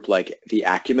look at a group like the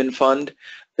Acumen Fund,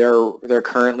 they're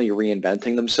currently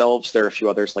reinventing themselves. There are a few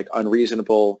others like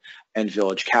Unreasonable and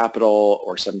Village Capital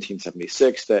or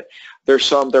 1776 that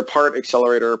they're part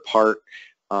accelerator, part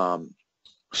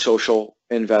social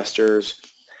investors.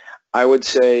 I would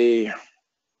say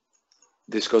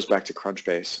this goes back to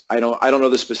Crunchbase. I don't know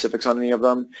the specifics on any of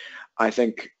them. I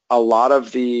think a lot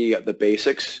of the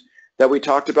basics that we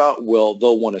talked about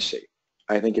they'll want to see.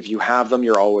 I think if you have them,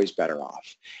 you're always better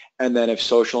off. And then if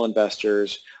social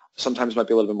investors sometimes might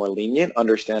be a little bit more lenient,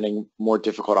 understanding more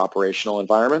difficult operational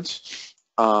environments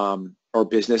or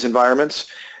business environments,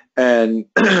 and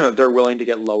they're willing to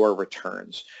get lower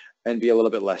returns and be a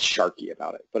little bit less sharky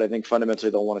about it. But I think fundamentally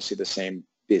they'll want to see the same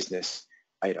business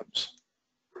items.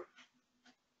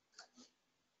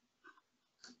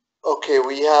 Okay,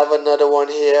 we have another one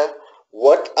here.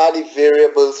 What are the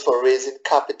variables for raising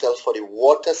capital for the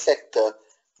water sector,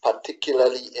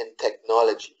 particularly in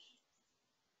technology?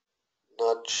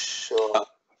 Not sure.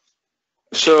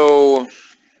 So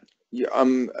there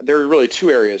are really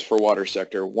two areas for water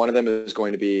sector. One of them is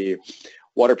going to be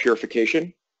water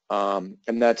purification, and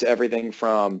that's everything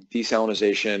from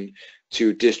desalination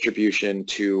to distribution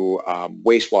to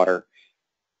wastewater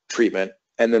treatment.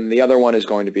 And then the other one is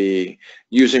going to be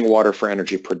using water for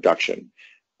energy production,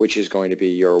 which is going to be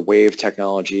your wave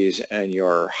technologies and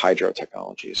your hydro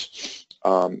technologies.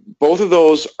 Both of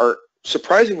those are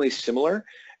surprisingly similar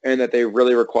in that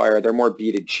they're more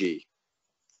B to G.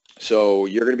 So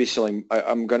you're going to be selling,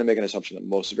 I'm going to make an assumption that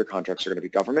most of your contracts are going to be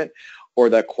government or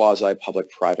that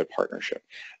quasi-public-private partnership.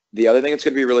 The other thing that's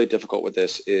going to be really difficult with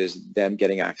this is them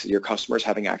getting access, your customers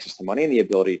having access to money and the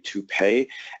ability to pay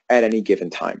at any given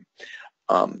time.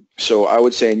 So I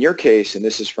would say in your case, and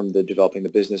this is from the developing the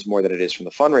business more than it is from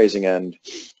the fundraising end,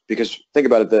 because think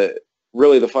about it,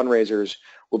 really the fundraisers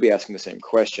will be asking the same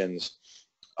questions,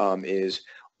 is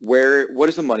what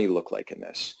does the money look like in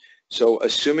this? So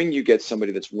assuming you get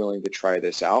somebody that's willing to try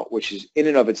this out, which is in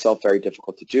and of itself very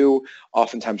difficult to do,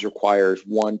 oftentimes requires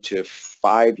 1 to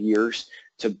 5 years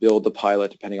to build the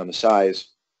pilot depending on the size,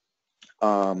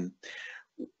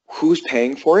 who's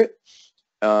paying for it?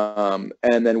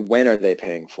 And then when are they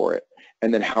paying for it?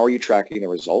 And then how are you tracking the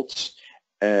results?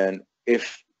 And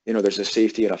if there's a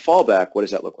safety and a fallback, what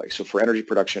does that look like? So for energy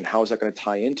production, how is that going to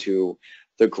tie into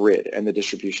the grid and the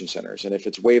distribution centers. And if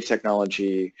it's wave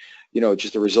technology,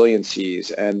 just the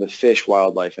resiliencies and the fish,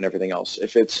 wildlife, and everything else.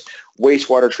 If it's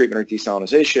wastewater treatment or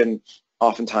desalination,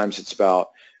 oftentimes it's about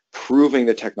proving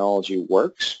the technology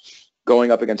works,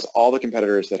 going up against all the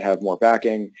competitors that have more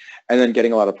backing, and then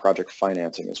getting a lot of project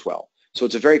financing as well. So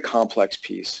it's a very complex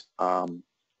piece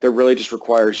that really just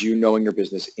requires you knowing your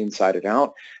business inside and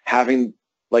out, having,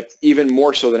 like, even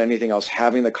more so than anything else,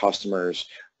 having the customers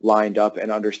lined up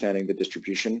and understanding the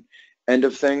distribution end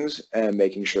of things and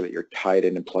making sure that you're tied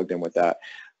in and plugged in with that,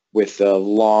 with the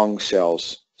long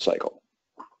sales cycle.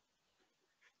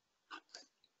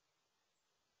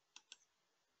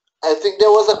 I think there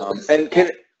was a and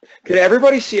can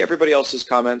everybody see everybody else's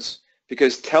comments?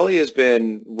 Because Telly has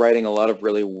been writing a lot of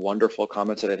really wonderful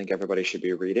comments that I think everybody should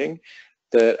be reading,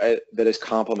 that is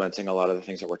complimenting a lot of the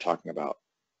things that we're talking about.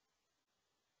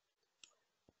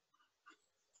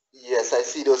 Yes, I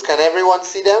see those. Can everyone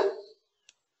see them?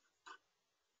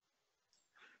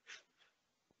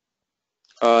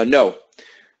 No.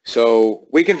 So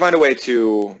we can find a way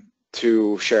to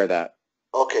share that.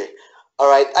 Okay. All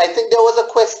right. I think there was a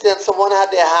question. Someone had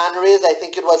their hand raised. I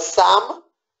think it was Sam.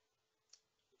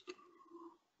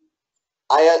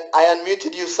 I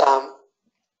unmuted you, Sam.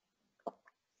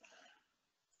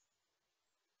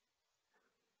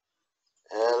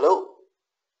 Hello.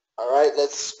 All right.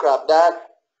 Let's scrap that.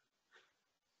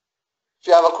 If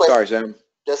you have a question, sorry, Sam,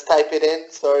 just type it in.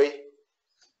 Sorry.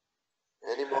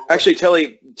 Actually,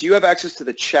 Telly, do you have access to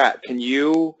the chat? Can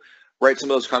you write some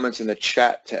of those comments in the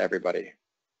chat to everybody?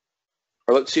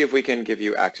 Or let's see if we can give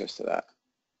you access to that.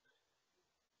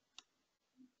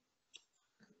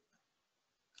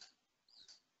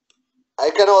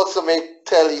 I can also make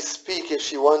Telly speak if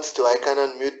she wants to. I can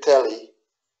unmute Telly.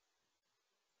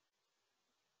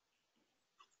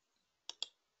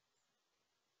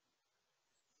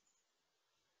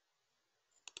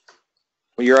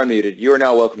 Well, you're unmuted. You are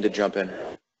now welcome to jump in.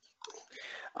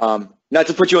 Not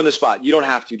to put you on the spot. You don't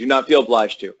have to. Do not feel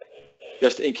obliged to.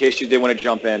 Just in case you did want to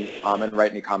jump in and write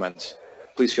any comments,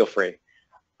 please feel free.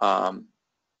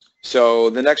 So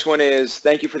the next one is,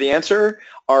 thank you for the answer.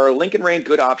 Are Link and Rain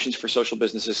good options for social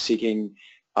businesses seeking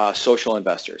social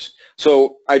investors?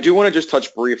 So I do want to just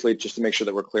touch briefly, just to make sure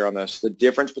that we're clear on this, the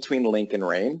difference between Link and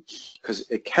Rain, because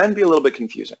it can be a little bit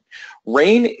confusing.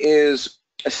 Rain is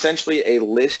essentially a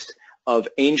list of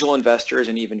angel investors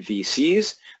and even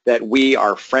VCs that we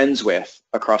are friends with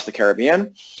across the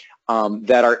Caribbean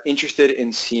that are interested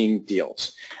in seeing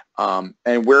deals.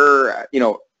 And we're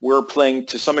playing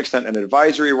to some extent an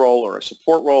advisory role or a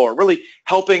support role, or really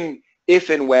helping if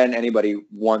and when anybody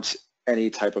wants any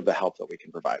type of the help that we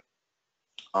can provide.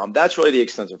 That's really the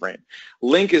extent of Rain.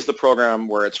 Link is the program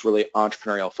where it's really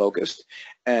entrepreneurial focused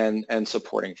and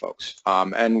supporting folks.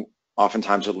 And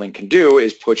oftentimes what Link can do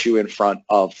is put you in front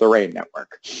of the Rain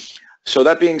network. So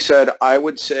that being said, I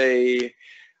would say,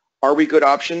 are we good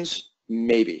options?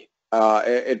 Maybe.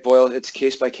 It's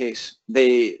case by case.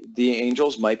 The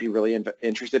angels might be really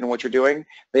interested in what you're doing.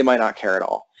 They might not care at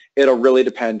all. It'll really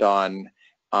depend on,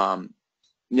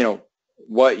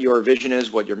 what your vision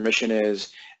is, what your mission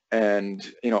is,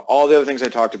 and all the other things I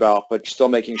talked about, but still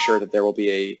making sure that there will be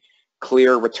a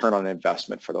clear return on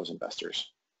investment for those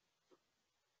investors.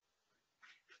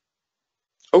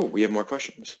 Oh, we have more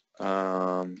questions.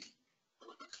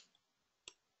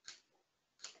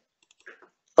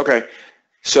 Okay,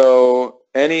 so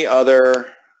any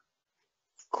other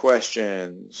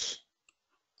questions?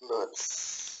 Not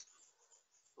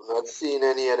seeing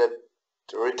any other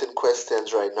written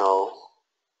questions right now.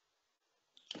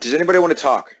 Does anybody want to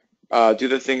talk? Do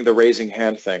the raising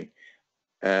hand thing,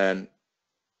 and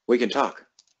we can talk.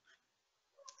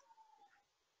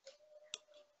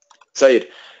 Saeed,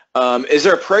 is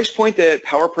there a price point that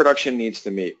power production needs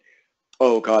to meet?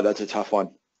 Oh God, that's a tough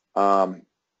one.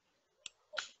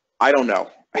 I don't know.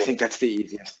 I think that's the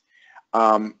easiest.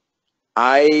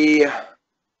 I've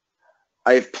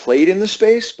played in the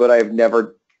space, but I've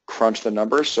never crunched the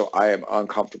numbers, so I am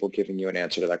uncomfortable giving you an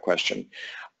answer to that question.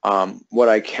 What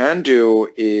I can do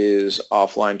is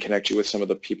offline connect you with some of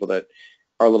the people that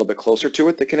are a little bit closer to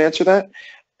it that can answer that.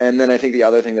 And then I think the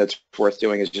other thing that's worth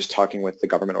doing is just talking with the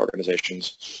government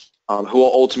organizations who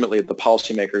will ultimately, the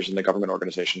policymakers and the government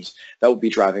organizations that will be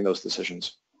driving those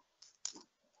decisions.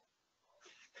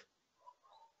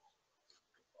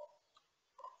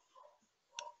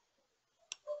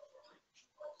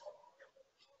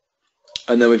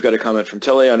 And then we've got a comment from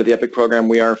Telly. Under the EPIC program,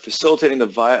 we are facilitating the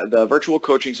virtual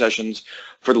coaching sessions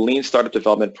for the Lean Startup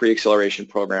Development Pre-Acceleration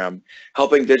Program,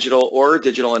 helping digital or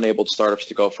digital-enabled startups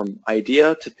to go from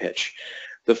idea to pitch.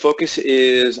 The focus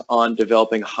is on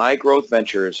developing high-growth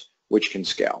ventures which can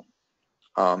scale.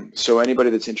 So anybody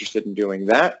that's interested in doing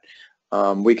that,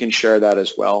 we can share that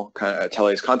as well,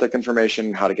 Telly's contact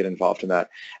information, how to get involved in that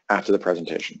after the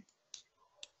presentation.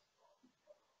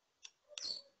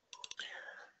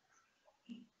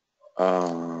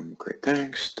 Great,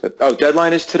 thanks. Oh,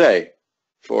 deadline is today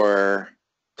for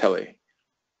Telly.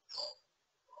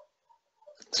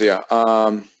 So yeah,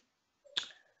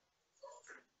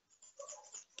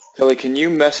 Telly, can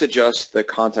you message us the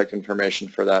contact information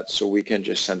for that so we can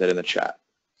just send it in the chat?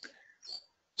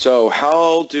 So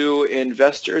how do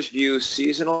investors view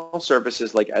seasonal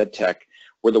services like EdTech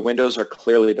where the windows are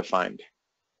clearly defined?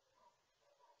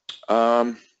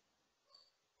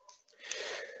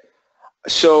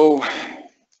 So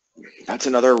that's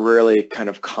another really kind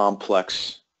of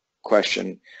complex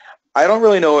question. I don't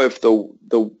really know if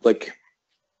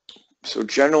so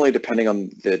generally depending on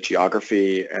the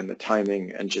geography and the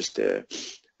timing and just the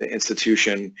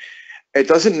institution, it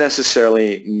doesn't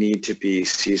necessarily need to be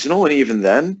seasonal, and even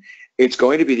then, it's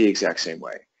going to be the exact same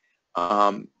way.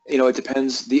 You know, it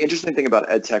depends. The interesting thing about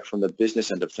EdTech from the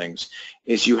business end of things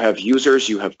is you have users,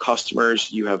 you have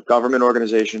customers, you have government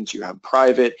organizations, you have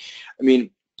private. I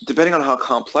mean, depending on how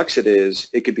complex it is,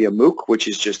 it could be a MOOC, which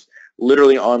is just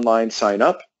literally online sign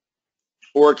up,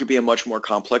 or it could be a much more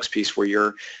complex piece where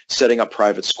you're setting up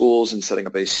private schools and setting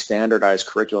up a standardized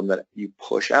curriculum that you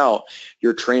push out.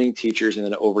 You're training teachers and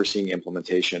then overseeing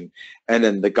implementation. And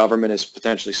then the government is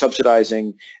potentially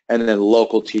subsidizing, and then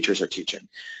local teachers are teaching.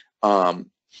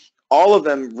 All of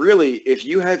them really, if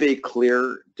you have a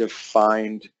clear,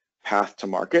 defined path to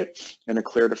market and a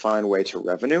clear, defined way to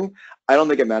revenue, I don't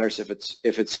think it matters if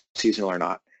it's seasonal or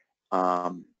not.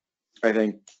 I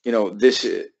think, you know, this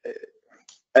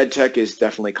EdTech is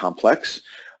definitely complex,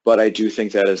 but I do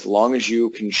think that as long as you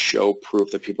can show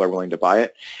proof that people are willing to buy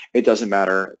it, it doesn't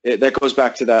matter. That goes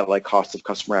back to that like cost of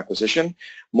customer acquisition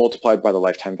multiplied by the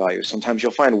lifetime value. Sometimes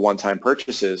you'll find one-time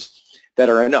purchases that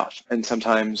are enough, and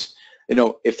sometimes, you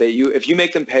know, if you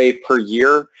make them pay per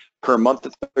year, per month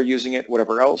that they're using it,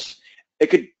 whatever else, it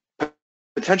could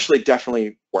potentially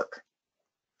definitely work.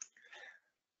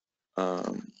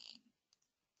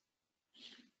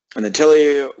 And then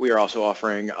Tilly, we are also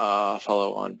offering a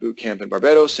follow on bootcamp in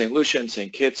Barbados, St. Lucia, and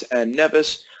St. Kitts and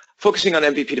Nevis, focusing on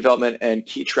MVP development and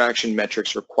key traction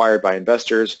metrics required by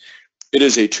investors. It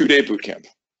is a 2-day bootcamp.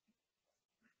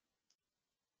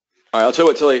 All right, I'll tell you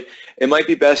what, Tilly, it might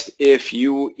be best if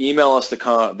you email us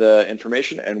the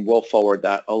information and we'll forward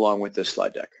that along with this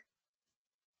slide deck.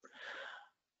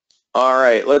 All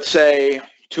right, let's say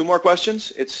 2 more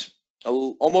questions. It's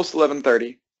almost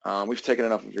 11:30. We've taken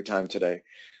enough of your time today.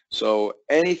 So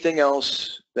anything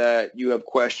else that you have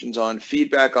questions on,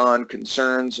 feedback on,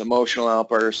 concerns, emotional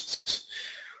outbursts,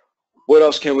 what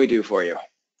else can we do for you?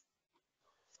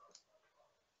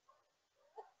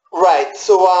 Right,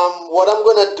 so what I'm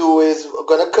going to do is I'm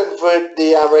going to convert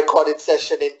the recorded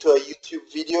session into a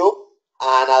YouTube video,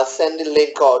 and I'll send the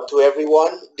link out to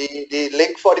everyone. The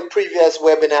link for the previous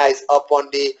webinar is up on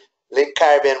the Link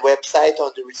Caribbean website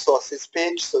on the resources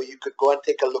page, so you could go and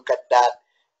take a look at that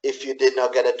if you did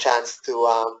not get a chance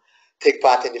to take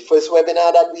part in the first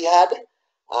webinar that we had.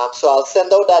 So I'll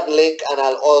send out that link, and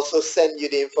I'll also send you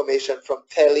the information from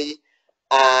Telly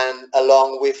and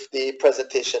along with the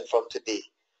presentation from today.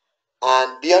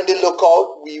 And be on the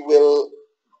lookout. We will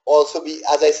also be,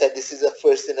 as I said, this is the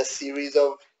first in a series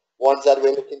of ones that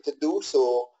we're looking to do.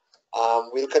 So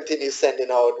we'll continue sending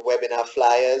out webinar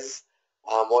flyers.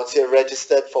 Once you're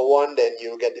registered for one, then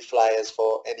you'll get the flyers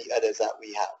for any others that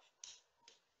we have.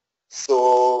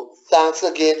 So thanks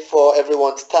again for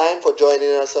everyone's time, for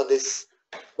joining us on this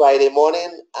Friday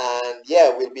morning. And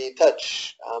yeah, we'll be in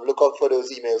touch. Look out for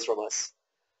those emails from us.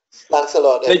 Thanks a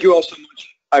lot. Thank you all so much.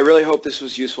 I really hope this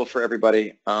was useful for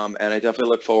everybody, and I definitely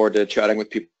look forward to chatting with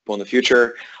people in the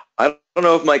future. I don't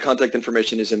know if my contact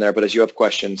information is in there, but as you have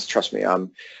questions, trust me,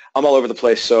 I'm all over the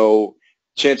place, so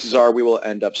chances are we will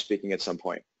end up speaking at some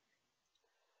point.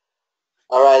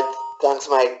 All right. Thanks,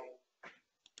 Mike.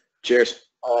 Cheers.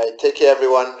 All right. Take care,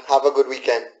 everyone. Have a good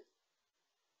weekend.